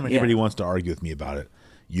anytime anybody wants to argue with me about it,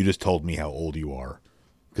 you just told me how old you are,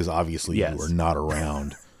 because obviously you were not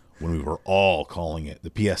around when we were all calling it the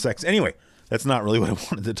PSX. Anyway, that's not really what I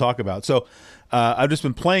wanted to talk about. So I've just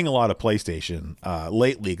been playing a lot of PlayStation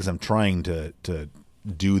lately because I'm trying to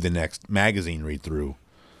do the next magazine read through,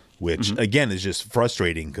 which again is just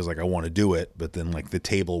frustrating because like I want to do it, but then like the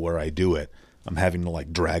table where I do it, I'm having to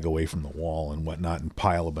like drag away from the wall and whatnot and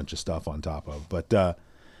pile a bunch of stuff on top of. But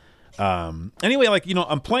anyway, like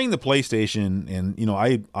I'm playing the PlayStation, and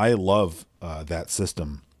I love that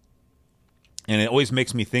system, and it always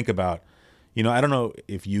makes me think about. I don't know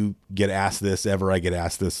if you get asked this ever. I get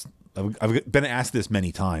asked this. I've been asked this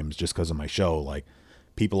many times just because of my show. Like,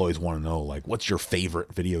 people always want to know, like, what's your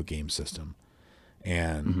favorite video game system?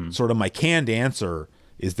 And sort of my canned answer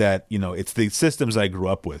is that, it's the systems I grew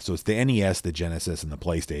up with. So it's the NES, the Genesis, and the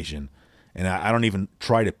PlayStation. And I don't even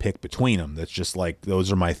try to pick between them. That's just like,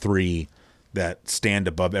 those are my three that stand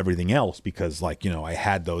above everything else because, like, you know, I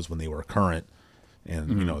had those when they were current.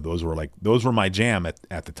 And, you know, those were my jam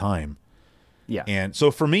at the time. Yeah. And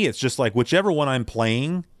so for me, it's just like whichever one I'm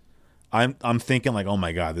playing, I'm thinking like, oh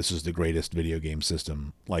my God, this is the greatest video game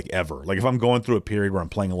system like ever. Like if I'm going through a period where I'm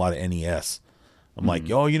playing a lot of NES, I'm like,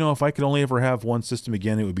 oh, you know, if I could only ever have one system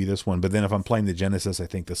again, it would be this one. But then if I'm playing the Genesis, I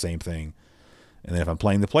think the same thing. And then if I'm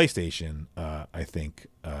playing the PlayStation, I think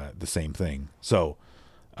the same thing. So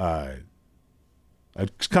I'm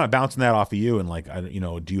just kind of bouncing that off of you. And like,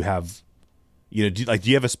 do you have, do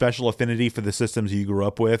you have a special affinity for the systems you grew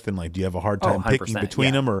up with? And like, do you have a hard time picking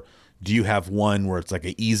between them? Or do you have one where it's like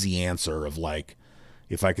an easy answer of like,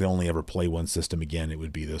 if I could only ever play one system again, it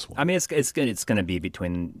would be this one? I mean, it's going to be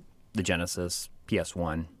between the Genesis,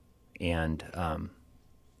 PS1, and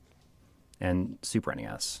Super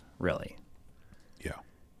NES, really. Yeah.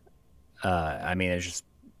 I mean, it's just,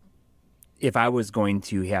 if I was going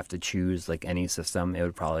to have to choose like any system, it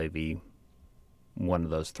would probably be one of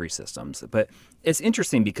those three systems. But it's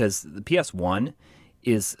interesting because the PS1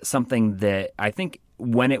 is something that I think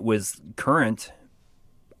when it was current,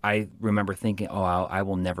 I remember thinking, oh, I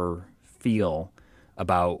will never feel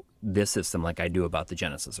about this system like I do about the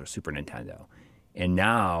Genesis or Super Nintendo. And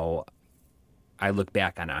now I look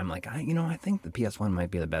back on it, I'm like, I think the PS1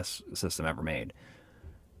 might be the best system ever made.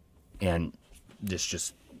 And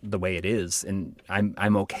just the way it is, and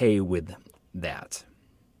I'm okay with that.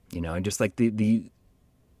 And just like the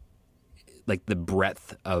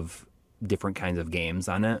breadth of different kinds of games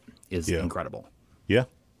on it is incredible. Yeah.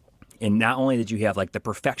 And not only did you have like the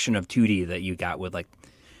perfection of 2D that you got with like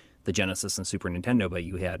the Genesis and Super Nintendo, but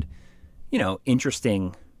you had,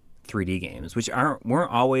 interesting 3D games, which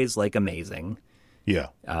weren't always like amazing. Yeah.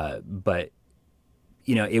 But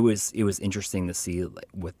it was interesting to see like,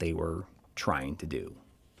 what they were trying to do,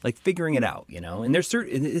 like figuring it out, and there's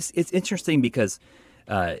it's interesting because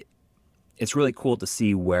it's really cool to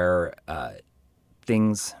see where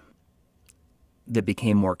things that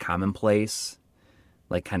became more commonplace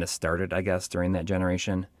like kind of started, I guess, during that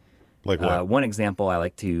generation. Like what? One example I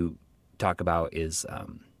like to talk about is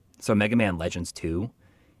so Mega Man Legends 2.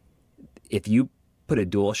 If you put a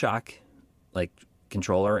DualShock like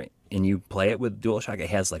controller and you play it with DualShock, it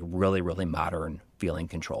has like really, really modern feeling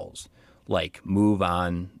controls. Like move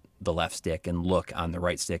on the left stick and look on the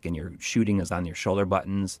right stick, and your shooting is on your shoulder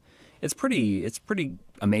buttons. It's pretty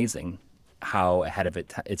amazing how ahead of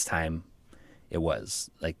its time it was,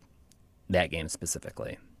 like that game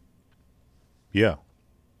specifically. Yeah.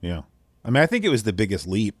 Yeah. I mean, I think it was the biggest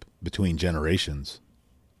leap between generations.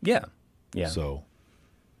 Yeah. Yeah. So.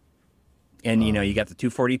 And, you got the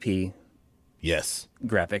 240p Yes.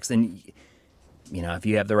 graphics. And, if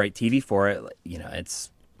you have the right TV for it,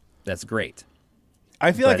 that's great.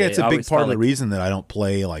 I feel like it's a big part of the like, reason that I don't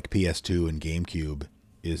play like PS2 and GameCube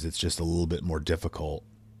is it's just a little bit more difficult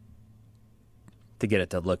to get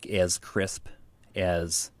it to look as crisp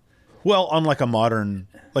as. Well, on like a modern,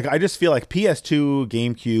 like I just feel like PS2,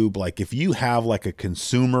 GameCube, like if you have like a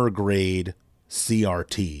consumer grade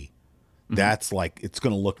CRT, that's like, it's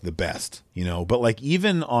going to look the best, but like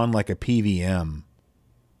even on like a PVM,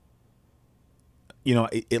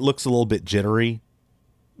 it looks a little bit jittery.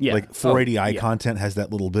 Yeah. Like 480i content has that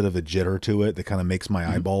little bit of a jitter to it that kind of makes my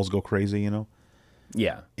eyeballs go crazy,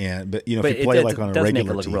 Yeah. But if you play like on a does regular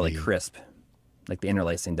make it look TV, really crisp. Like the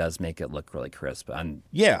interlacing does make it look really crisp.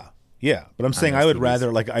 Yeah. But I'm saying I would TVs.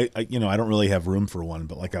 rather like I don't really have room for one,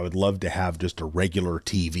 but like I would love to have just a regular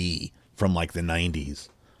TV from like the 90s.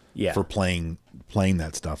 Yeah. For playing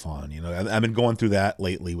that stuff on, I've been going through that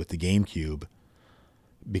lately with the GameCube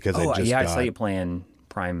because I saw you playing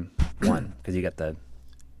Prime 1 because you got the.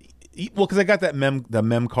 Well, because I got the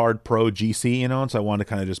Mem Card Pro GC, and so I wanted to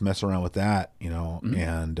kind of just mess around with that,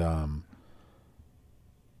 and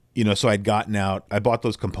so I'd gotten out. I bought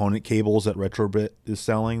those component cables that Retrobit is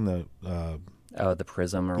selling. The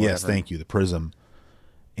Prism or yes, whatever. thank you, the Prism,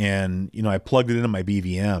 and I plugged it into my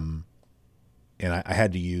BVM, and I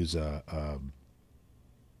had to use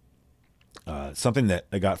something that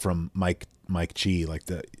I got from Mike Chi, like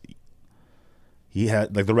he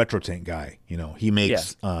had like the Retro Tank guy, he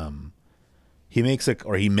makes he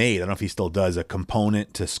made, I don't know if he still does, a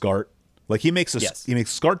component to SCART. Like he makes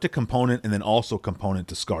SCART to component and then also component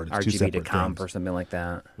to SCART. It's two RGB separate to comp things. or something like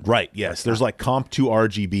that. Right, yes. There's like comp to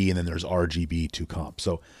RGB and then there's RGB to comp.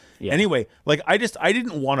 So anyway, like I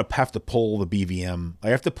didn't want to have to pull the BVM. I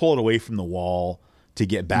have to pull it away from the wall to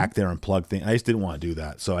get back there and plug things. I just didn't want to do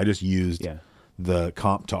that. So I just used the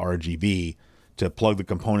comp to RGB to plug the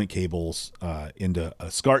component cables into a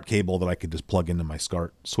SCART cable that I could just plug into my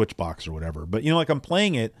SCART switch box or whatever. But like I'm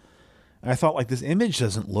playing it, and I thought like this image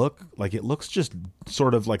doesn't look like it looks just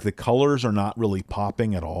sort of like the colors are not really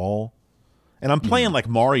popping at all. And I'm playing like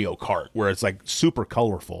Mario Kart where it's like super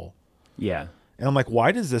colorful. Yeah. And I'm like,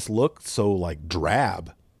 why does this look so like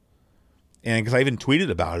drab? And because I even tweeted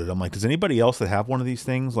about it, I'm like, does anybody else that have one of these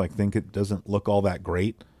things like think it doesn't look all that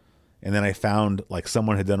great? And then I found like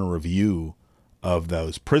someone had done a review of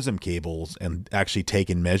those prism cables and actually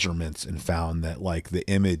taken measurements and found that like the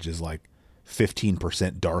image is like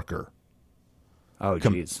 15% darker. Oh,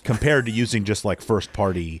 geez. Compared to using just like first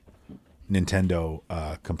party Nintendo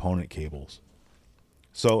component cables.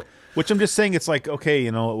 So, which I'm just saying, it's like, okay,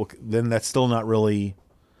 then that's still not really.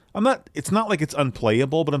 It's not like it's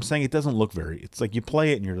unplayable, but I'm saying it doesn't look very. It's like you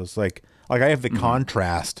play it and you're just like I have the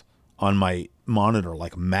contrast on my monitor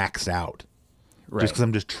like maxed out, Right. just because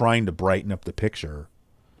I'm just trying to brighten up the picture.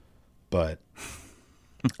 But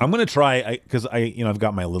I'm gonna try because I've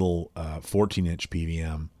got my little 14-inch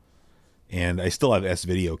PVM, and I still have S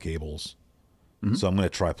video cables, so I'm gonna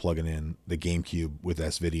try plugging in the GameCube with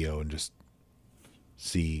S video and just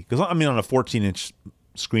see. Because on a 14-inch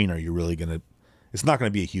screen, are you really gonna? It's not going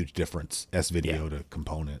to be a huge difference, S video to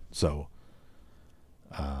component. So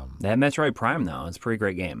That Metroid Prime, though, it's a pretty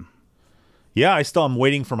great game. yeah, I'm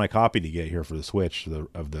waiting for my copy to get here for the Switch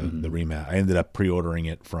of the remat. I ended up pre-ordering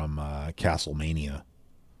it from Castlemania.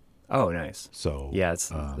 Oh, nice. So Yeah,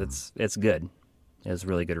 it's good. It's a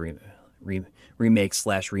really good remake /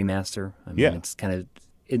 remaster. I mean, Yeah. it's kind of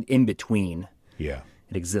in between. yeah,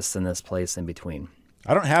 It exists in this place in between.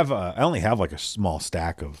 I only have like a small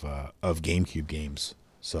stack of GameCube games.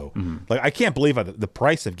 So like I can't believe the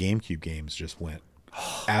price of GameCube games just went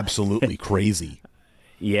absolutely crazy.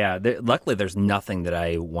 Yeah, luckily there's nothing that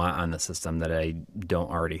I want on the system that I don't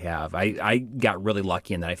already have. I got really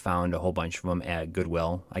lucky in that I found a whole bunch of them at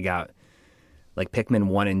Goodwill. I got like Pikmin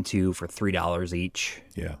 1 and 2 for $3 each.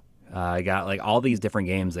 Yeah. I got like all these different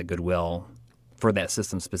games at Goodwill for that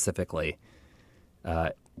system specifically.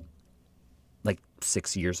 Like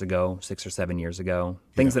 6 or 7 years ago.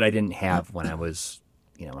 Things that I didn't have when I was,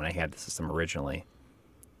 when I had the system originally.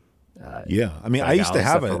 Yeah. I mean, But I got used all to this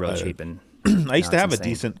have stuff a, for real cheap, and I used to now have it's a insane.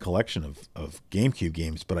 decent collection of GameCube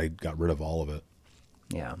games, but I got rid of all of it.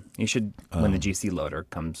 Yeah, you should when the GC loader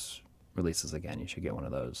releases again. You should get one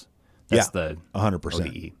of those. That's the 100%.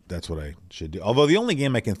 ODE. That's what I should do. Although the only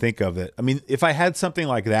game I can think of if I had something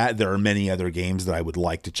like that, there are many other games that I would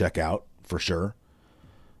like to check out for sure.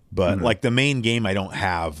 But like the main game I don't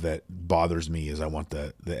have that bothers me is I want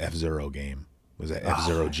the F-Zero game. Was that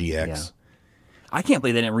F-Zero GX? Yeah. I can't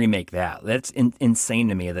believe they didn't remake that. That's insane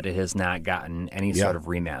to me that it has not gotten any sort of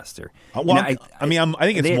remaster. Well, I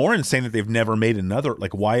think it's they- more insane that they've never made another.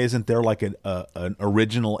 Like, why isn't there like an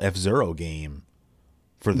original F-Zero game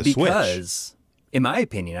for the Switch? Because, in my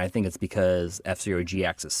opinion, I think it's because F-Zero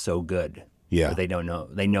GX is so good. Yeah. that they don't know.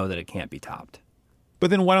 They know that it can't be topped. But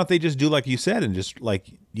then why don't they just do like you said and just like,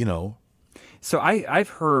 So I've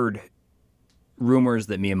heard rumors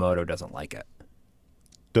that Miyamoto doesn't like it.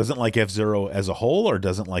 doesn't like F-Zero as a whole or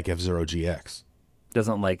doesn't like F-Zero GX?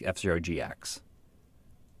 Doesn't like F-Zero GX.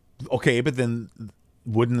 Okay, but then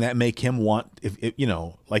wouldn't that make him want if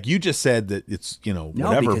like you just said that it's No,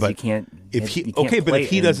 whatever, because but you can't. if you he can't okay, but play if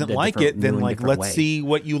he it in doesn't a like different- it, then new and like different let's way. see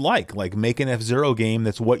what you like make an F-Zero game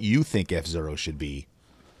that's what you think F-Zero should be.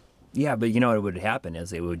 Yeah, but what would happen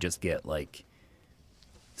is it would just get like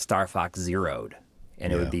Star Fox zeroed,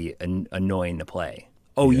 and it Yeah. would be annoying to play.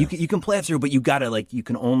 Oh, you can play F-Zero, but you gotta you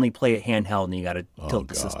can only play it handheld, and you gotta tilt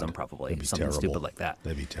the God. system probably, That'd be something terrible. stupid like that.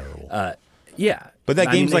 That'd be terrible. Yeah, but that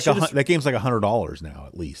I mean, game's they like should've- that game's like $100 now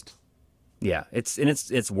at least. Yeah,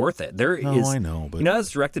 it's worth it. There No, is. I know, but- it's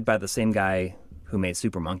directed by the same guy who made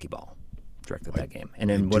Super Monkey Ball. Directed that game, and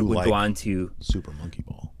then do would like- go on to Super Monkey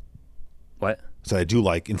Ball. what? So I do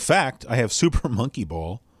like. In fact, I have Super Monkey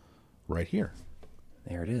Ball right here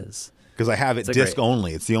There it is. because I have it a disc great-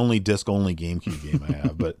 only. It's the only disc only GameCube game I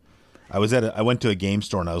have. But I went to a game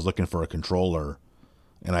store and I was looking for a controller,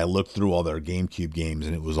 and I looked through all their GameCube games,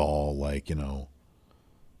 and it was all like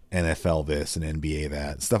NFL this and NBA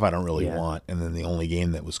that stuff I don't really Yeah. want. And then the only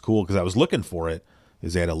game that was cool because I was looking for it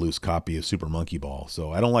is they had a loose copy of Super Monkey Ball.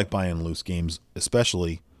 So I don't like buying loose games,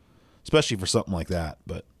 especially for something like that.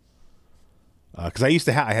 But because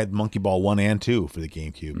I had Monkey Ball 1 and 2 for the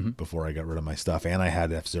GameCube before I got rid of my stuff, and I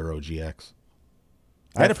had F-Zero GX.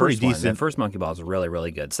 I had a pretty decent. That first Monkey Ball is really,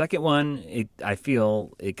 really good. Second one, I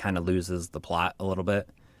feel it kind of loses the plot a little bit.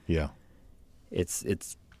 Yeah. It's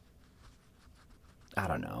I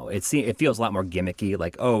don't know. It feels a lot more gimmicky.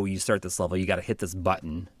 Like, oh, you start this level, you got to hit this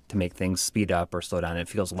button to make things speed up or slow down. It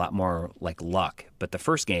feels a lot more like luck. But the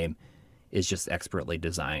first game is just expertly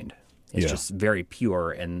designed. It's just very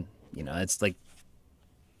pure, and it's like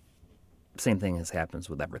same thing as happens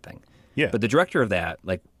with everything. Yeah. But the director of that,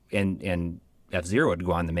 like, and F-Zero would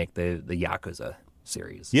go on to make the Yakuza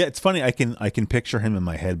series. Yeah, it's funny. I can picture him in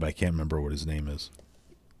my head, but I can't remember what his name is.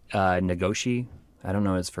 Nagoshi. I don't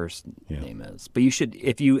know what his first name is. But you should,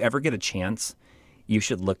 if you ever get a chance, you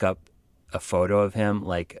should look up a photo of him,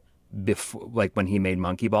 like before, like when he made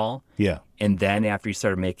Monkey Ball. Yeah. And then after he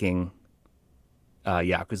started making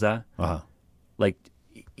Yakuza, like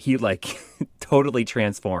he like totally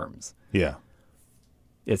transforms. Yeah.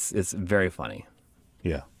 It's very funny.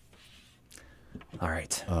 Yeah. All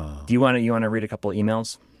right. Do you want to read a couple of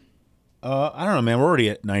emails? I don't know, man. We're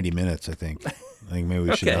already at 90 minutes, I think. I think maybe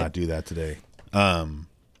we should Okay. not do that today. Should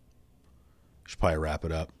probably wrap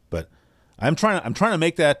it up. But I'm trying to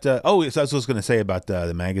make that. So I was going to say about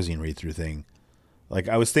the magazine read through thing. Like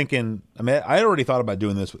I was thinking. I mean, I already thought about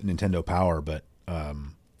doing this with Nintendo Power, but I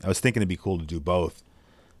was thinking it'd be cool to do both.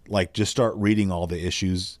 Like just start reading all the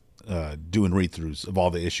issues, doing read throughs of all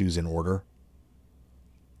the issues in order.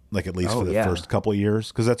 Like at least for the first couple of years,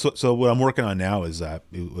 because that's so. What I'm working on now is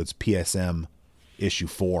it's PSM issue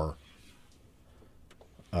 4.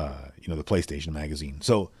 The PlayStation magazine.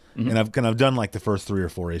 So, and I've done like the first 3 or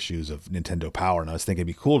 4 issues of Nintendo Power, and I was thinking it'd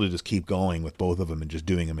be cool to just keep going with both of them and just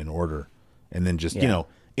doing them in order, and then just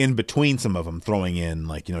in between some of them throwing in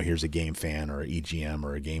like here's a Game Fan or a EGM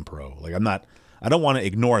or a Game Pro. Like I don't want to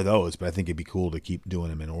ignore those, but I think it'd be cool to keep doing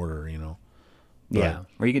them in order. But, yeah.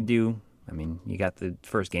 Or you could do. I mean, you got the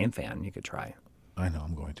first Game Fan. You could try. I know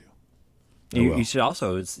I'm going to. You should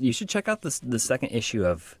also check out the second issue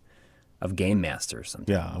of Game Master sometimes.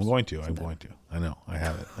 Yeah, I'm going to. I know. I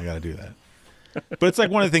have it. I got to do that. But it's like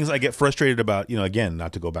one of the things I get frustrated about, again,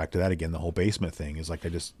 not to go back to that again, the whole basement thing is like I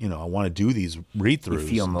just, I want to do these read-throughs. You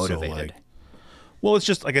feel and motivated. Well, it's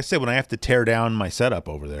just, like I said, when I have to tear down my setup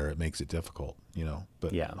over there, it makes it difficult,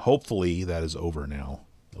 But hopefully that is over now,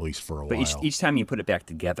 at least for a while. But each time you put it back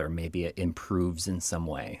together, maybe it improves in some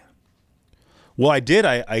way. Well, I did.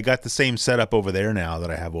 I got the same setup over there now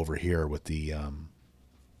that I have over here with the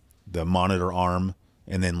monitor arm,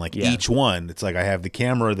 and then each one, it's like I have the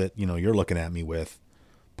camera that you're looking at me with,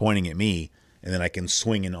 pointing at me, and then I can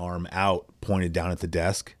swing an arm out, pointed down at the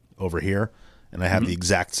desk over here, and I have the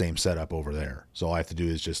exact same setup over there. So all I have to do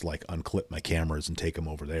is just unclip my cameras and take them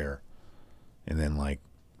over there, and then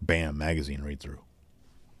bam, magazine read through.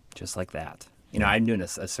 Just like that. I'm doing a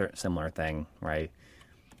similar thing, right?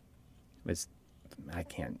 You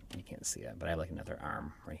can't see it, but I have another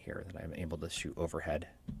arm right here that I'm able to shoot overhead.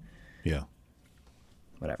 Yeah.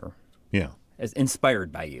 Whatever. Yeah. It's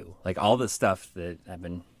inspired by you. All the stuff that I've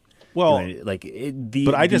been doing,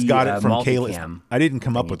 but I just got it from Caleb. I didn't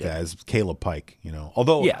come up with that as Caleb Pike,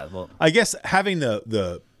 Although I guess having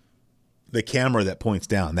the camera that points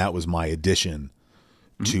down, that was my addition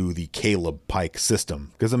to the Caleb Pike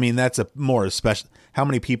system. Because that's a more special. How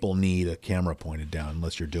many people need a camera pointed down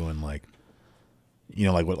unless you're doing what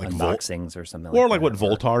unboxings or something, or what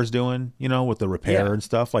Voltar's doing, with the repair and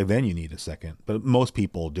stuff. Then you need a second. But most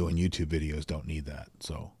people doing YouTube videos don't need that.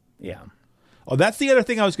 So yeah. Oh, that's the other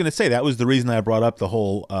thing I was going to say. That was the reason I brought up the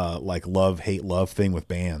whole love, hate, love thing with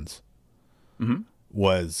bands. Mm-hmm.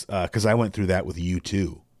 Was because I went through that with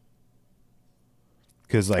U2.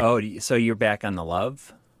 Because so you're back on the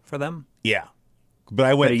love for them? Yeah, but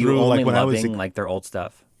I went through when I was their old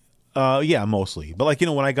stuff. Yeah, mostly. But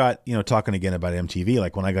when I got talking again about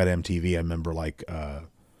MTV, when I got MTV, I remember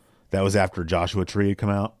that was after Joshua Tree had come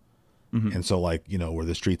out, and so Where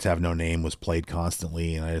the Streets Have No Name was played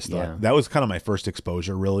constantly, and I just thought that was kind of my first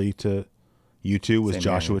exposure really to U2 was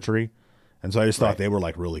Joshua Tree, and so I just thought they were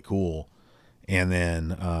really cool, and then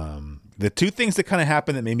the two things that kind of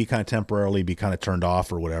happened that made me kind of temporarily be kind of turned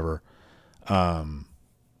off or whatever. One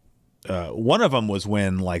of them was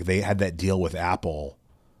when they had that deal with Apple.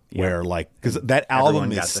 Where because that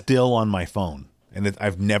album is still on my phone and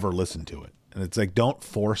I've never listened to it, and it's don't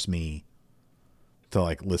force me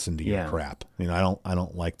to listen to your crap. I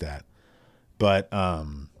don't like that. But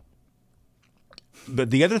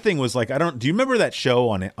the other thing was do you remember that show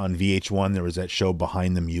on VH1? There was that show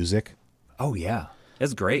Behind the Music. Oh yeah,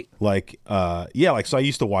 that's great. So I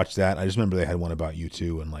used to watch that. I just remember they had one about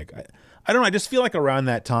U2, and I don't know. I just feel around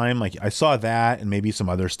that time, I saw that and maybe some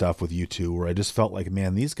other stuff with U2 where I just felt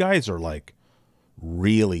man, these guys are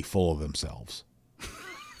really full of themselves,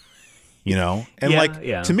 And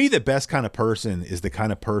to me, the best kind of person is the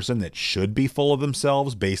kind of person that should be full of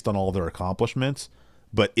themselves based on all their accomplishments,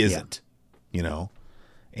 but isn't,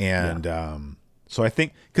 And So I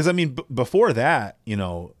think, because I mean, before that, you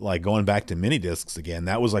know, like going back to mini discs again,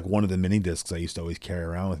 that was like one of the mini discs I used to always carry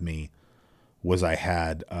around with me. Was I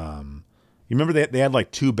had, you remember they had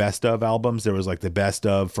like 2 best of albums? There was like the best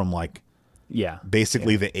of from like Yeah.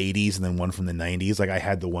 basically the 80s and then one from the 90s. Like I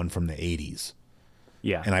had the one from the 80s.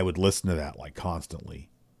 Yeah. And I would listen to that like constantly.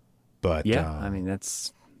 But yeah. I mean,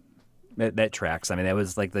 that tracks. I mean, that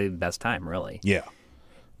was like the best time, really. yeah.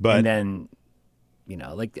 But And then, you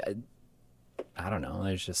know, like, I don't know.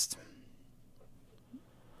 There's just.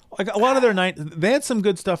 like a lot of they had some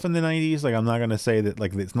good stuff in the 90s. Like I'm not going to say that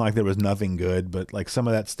like it's not like there was nothing good, but like some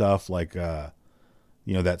of that stuff, like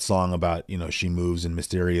you know, that song about, you know, she moves in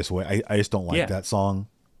mysterious way. I just don't like that song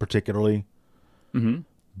particularly. Mm-hmm.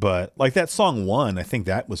 But like that song One, I think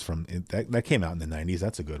that was from that came out in the 90s.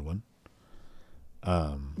 That's a good one.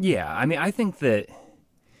 Yeah, I mean, I think that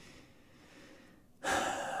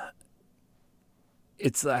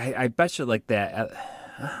it's. I bet you like that.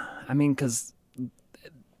 I mean, because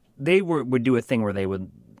they would do a thing where they would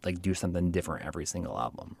like do something different every single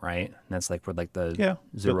album, right? And that's like where like the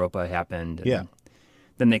Zooropa happened. And Yeah.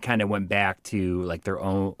 Then they kind of went back to like their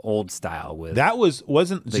own old style with That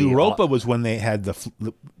wasn't Zooropa was when they had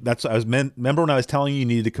that's remember when I was telling you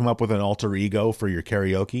needed to come up with an alter ego for your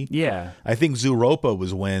karaoke? Yeah. I think Zooropa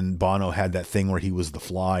was when Bono had that thing where he was the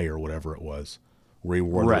fly or whatever it was, where he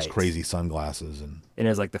wore those crazy sunglasses and it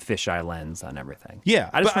has like the fisheye lens on everything.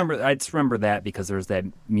 Yeah, I just remember that because there was that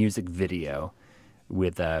music video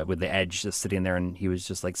with the Edge just sitting there and he was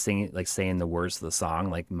just like singing, like saying the words of the song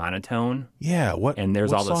like monotone. Yeah, and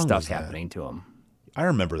there's what all this song stuff was that? happening to him. I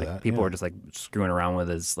remember Like that. people yeah. were just like screwing around with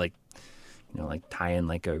his like, you know, like tying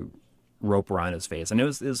like a rope around his face, and it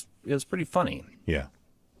was pretty funny. Yeah.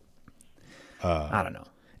 I don't know.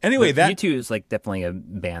 Anyway, But that U2 is like definitely a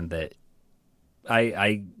band that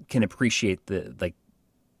I can appreciate the like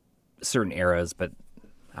certain eras, but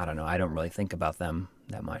I don't know. I don't really think about them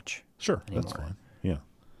that much. Sure, anymore. that's fine. Yeah.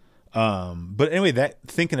 But anyway, that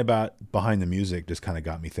thinking about behind the music just kind of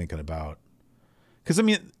got me thinking about, because I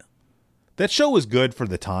mean, that show was good for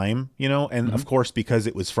the time, you know, and of course because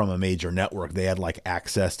it was from a major network, they had like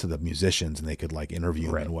access to the musicians and they could like interview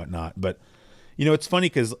them and whatnot. But you know, it's funny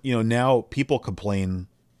because you know now people complain.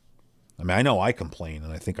 I mean, I know I complain,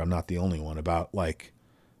 and I think I'm not the only one about like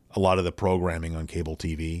a lot of the programming on cable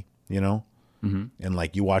TV, you know, and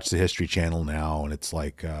like you watch the History Channel now, and it's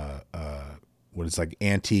like what is like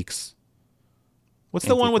Antiques. What's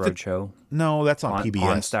the one with the show? No, that's on PBS.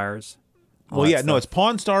 Pawn Stars. Well, yeah, no, it's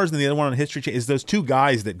Pawn Stars, and the other one on History Channel is those 2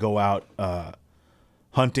 guys that go out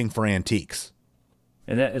hunting for antiques.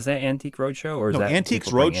 And is that Antique Roadshow or is that Antiques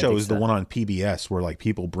people bring Roadshow antique is the stuff? one on PBS where like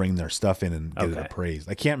people bring their stuff in and get it Okay. appraised.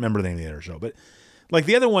 I can't remember the name of the other show, but like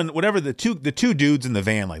the other one, whatever the two dudes in the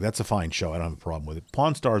van, like that's a fine show. I don't have a problem with it.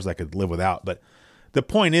 Pawn Stars I could live without, but the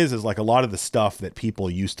point is like a lot of the stuff that people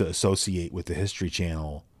used to associate with the History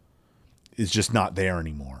Channel is just not there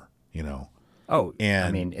anymore, you know. Oh, And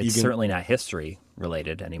I mean, you it's can- certainly not history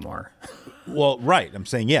related anymore. Well, right. I'm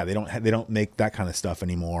saying, yeah, they don't make that kind of stuff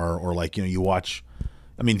anymore. Or like, you know, you watch,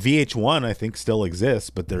 I mean, VH1 I think still exists,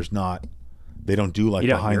 but they don't do like You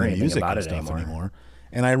don't behind hear the anything music about and it stuff anymore. anymore.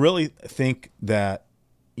 And I really think that,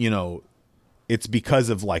 you know, it's because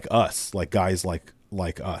of like us, like guys like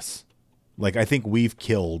us. Like I think we've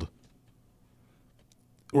killed,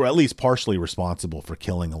 or at least partially responsible for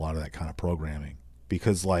killing a lot of that kind of programming.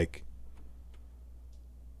 Because like,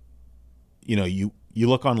 you know, you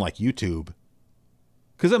look on like YouTube,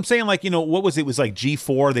 because I'm saying like, you know, what was it? It was like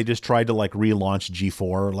G4. They just tried to like relaunch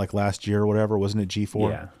G4 like last year or whatever. Wasn't it G4?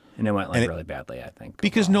 Yeah. And it went like And really badly, I think.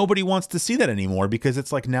 Because overall. nobody wants to see that anymore, because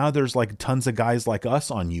it's like now there's like tons of guys like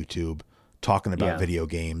us on YouTube talking about Yeah. video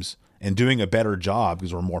games and doing a better job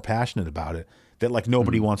because we're more passionate about it, that like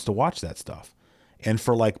nobody wants to watch that stuff. And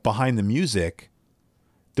for like behind the music,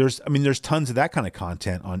 there's tons of that kind of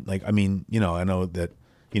content on, like, I mean, you know, I know that,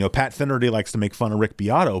 you know, Pat Finnerty likes to make fun of Rick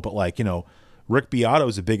Beato, but like, you know, Rick Beato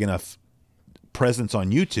is a big enough presence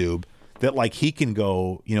on YouTube that like he can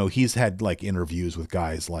go, you know, he's had like interviews with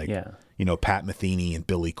guys like, you know, Pat Metheny and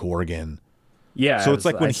Billy Corgan. Yeah. So it's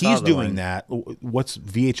like when I saw he's the doing one. that, what's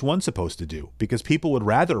VH1 supposed to do? Because people would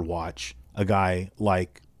rather watch a guy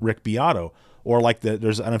like Rick Beato, or like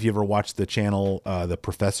there's, I don't know if you ever watched the channel, The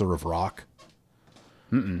Professor of Rock.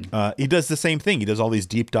 He does the same thing. He does all these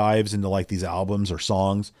deep dives into like these albums or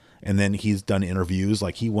songs, and then he's done interviews.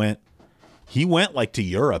 Like he went like to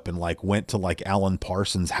Europe and like went to like Alan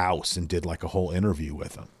Parsons' house and did like a whole interview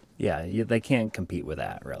with him. Yeah, they can't compete with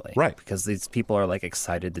that, really. Right. Because these people are like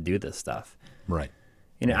excited to do this stuff. Right.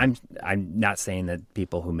 You know, I'm not saying that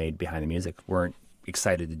people who made Behind the Music weren't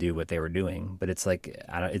excited to do what they were doing, but it's like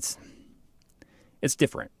it's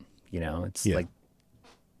different. It's Yeah. like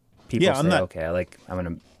people Yeah, say, I'm not. okay, I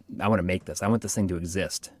want to make this. I want this thing to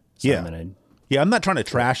exist. So Yeah. I'm gonna. Yeah, I'm not trying to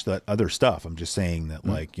trash that other stuff. I'm just saying that,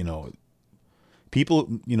 like,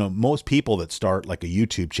 people, most people that start like a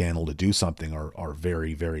YouTube channel to do something are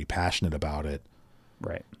very, very passionate about it.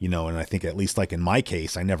 Right. And I think at least like in my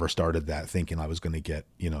case, I never started that thinking I was going to get,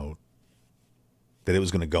 that it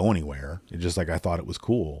was going to go anywhere. It's just like I thought it was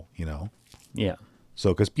cool, Yeah.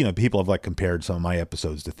 So, because people have like compared some of my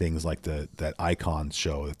episodes to things like that Icons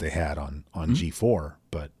show that they had on G4,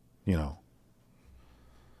 but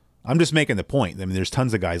I'm just making the point. I mean, there's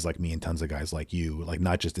tons of guys like me and tons of guys like you, like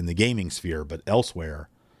not just in the gaming sphere but elsewhere.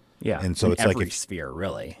 Yeah. And so in it's every like sphere,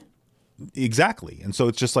 really. Exactly. And so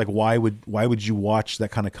it's just like why would you watch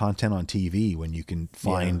that kind of content on TV when you can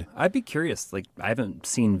find? Yeah. I'd be curious. Like, I haven't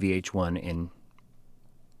seen VH1 in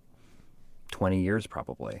 20 years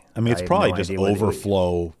probably. I mean, it's have probably no just idea what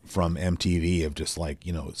overflow from MTV of just like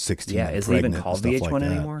 16. Yeah, and is it even pregnant called and stuff VH1 like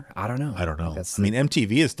that. anymore? I don't know. I don't know. That's I mean,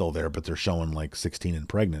 MTV is still there, but they're showing like 16 and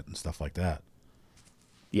pregnant and stuff like that.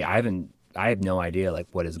 Yeah, I have no idea like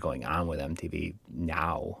what is going on with MTV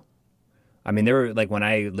now. I mean, there were like when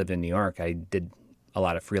I lived in New York, I did a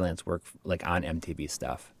lot of freelance work like on MTV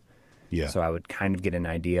stuff. Yeah. So I would kind of get an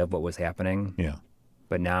idea of what was happening. Yeah.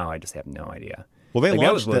 But now I just have no idea. Well, they like,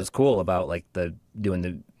 that was launched what was cool about like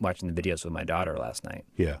watching the videos with my daughter last night.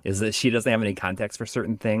 Yeah. Is that she doesn't have any context for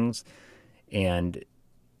certain things, and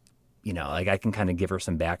like I can kind of give her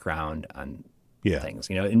some background on things,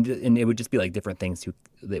 and it would just be like different things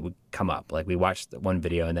that would come up. Like we watched one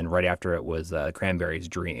video, and then right after it was Cranberries'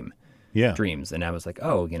 Dreams, and I was like,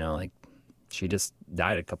 oh, like she just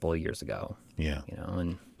died a couple of years ago. Yeah.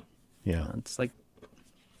 And Yeah. it's like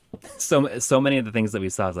so many of the things that we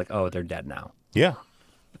saw is like, oh, they're dead now. Yeah.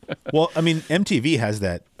 Well, I mean, MTV has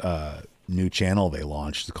that new channel they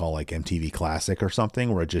launched. It's called like MTV Classic or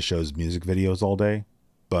something, where it just shows music videos all day.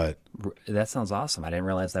 But that sounds awesome. I didn't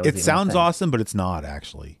realize that was it sounds awesome, but it's not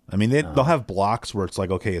actually. I mean, they'll have blocks where it's like,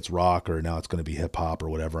 okay, it's rock, or now it's going to be hip hop or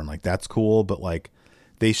whatever, and like that's cool. But like,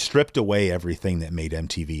 they stripped away everything that made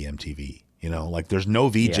MTV MTV. Like there's no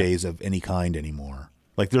VJs of any kind anymore.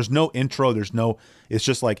 Like there's no intro. It's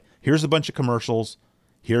just like, here's a bunch of commercials.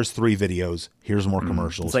 Here's 3 videos. Here's more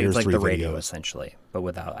commercials. It's here's like 3 the videos. radio essentially, but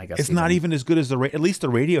without, I guess. It's not even as good as at least the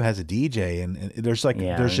radio has a DJ, and there's like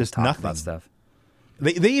there's just talk nothing. about stuff.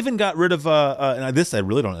 They even got rid of and this I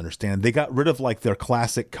really don't understand. They got rid of like their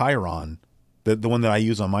classic Chiron, the one that I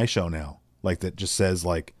use on my show now, like that just says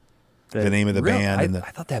like the name of the band.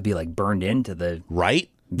 I thought that'd be like burned into the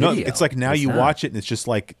right. video. No, it's like now you watch it and it's just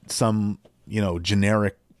like some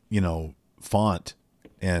generic font,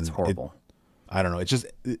 and It's horrible. I don't know.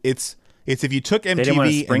 It's if you took didn't want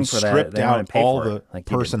to MTV spring and for that. stripped They wanted out to pay all for the it, like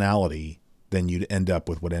you did. personality, then you'd end up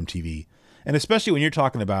with what MTV. And especially when you're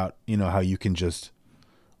talking about, how you can just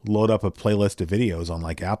load up a playlist of videos on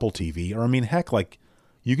like Apple TV, or I mean, heck, like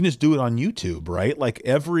you can just do it on YouTube, right? Like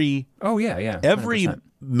every 100%.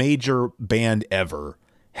 major band ever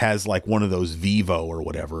has like one of those Vivo or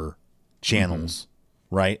whatever channels,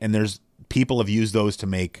 right? And there's people have used those to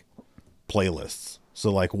make playlists. So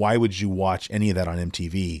like, why would you watch any of that on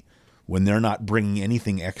MTV when they're not bringing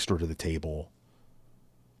anything extra to the table?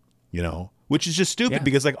 Which is just stupid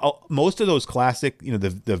because like most of those classic, the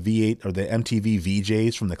V8 or the MTV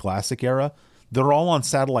VJs from the classic era, they're all on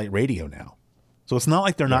satellite radio now. So it's not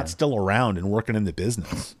like they're not still around and working in the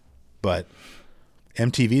business, but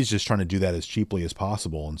MTV is just trying to do that as cheaply as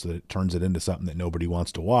possible. And so that it turns it into something that nobody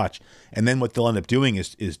wants to watch. And then what they'll end up doing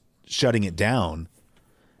is shutting it down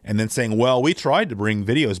and then saying, well, we tried to bring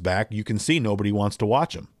videos back. You can see nobody wants to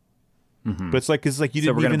watch them. But it's like you So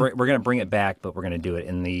didn't we're gonna bring it back, but we're gonna do it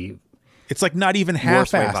in the it's like not even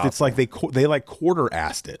worst way half-assed. It's like they like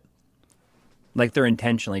quarter-assed it. like they're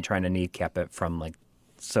intentionally trying to kneecap it from like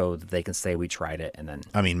so that they can say we tried it and then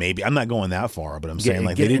I mean, maybe I'm not going that far, but I'm saying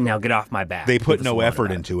like they didn't. now get off my back. They put this no alone effort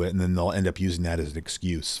about it. into it, and then they'll end up using that as an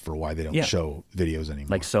excuse for why they don't show videos anymore.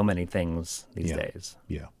 Like so many things these days.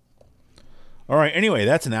 Yeah. All right. Anyway,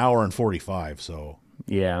 that's an hour and 45. So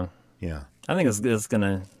Yeah, yeah, I think it's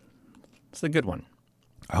a good one.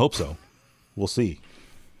 I hope so. We'll see.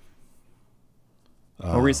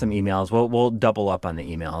 We'll read some emails. We'll double up on the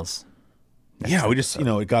emails. Yeah, we just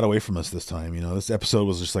it got away from us this time. This episode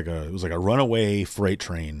was just like a runaway freight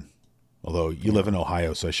train. Although you live in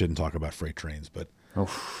Ohio, so I shouldn't talk about freight trains. But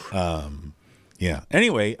yeah.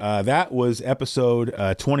 Anyway, that was episode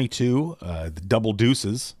 22, the double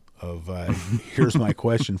deuces of Here's My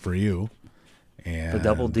Question for You. And The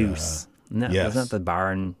Double Deuce. No, yes. wasn't that the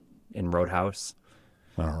bar in Roadhouse?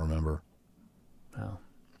 I don't remember. Oh.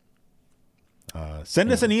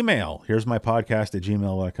 Send us an email. Here's my podcast at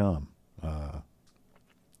gmail.com.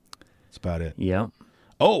 That's about it. Yeah.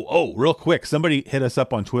 Oh, real quick. Somebody hit us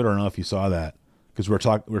up on Twitter. I don't know if you saw that, because we were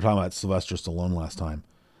talking about Sylvester Stallone last time,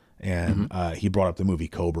 and he brought up the movie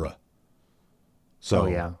Cobra.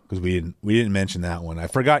 So, because we didn't mention that one. I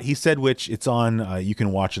forgot. He said which it's on. You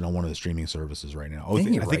can watch it on one of the streaming services right now. I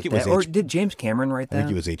think it was. Or did James Cameron write that? I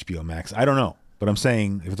think it was HBO Max. I don't know, but I'm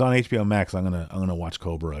saying if it's on HBO Max, I'm gonna watch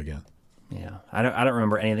Cobra again. Yeah, I don't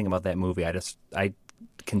remember anything about that movie. I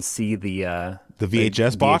can see the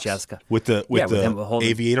VHS box with the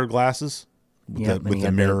aviator glasses. With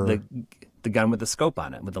the mirror, the gun with the scope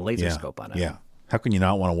on it, with the laser scope on it. Yeah. How can you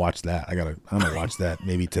not want to watch that? I'm gonna watch that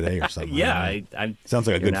maybe today or something. I sounds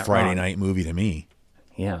like a good Friday night movie to me.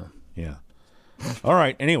 Yeah. All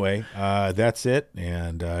right. Anyway, that's it,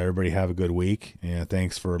 and everybody have a good week, and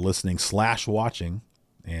thanks for listening / watching,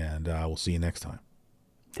 and we'll see you next time.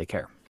 Take care.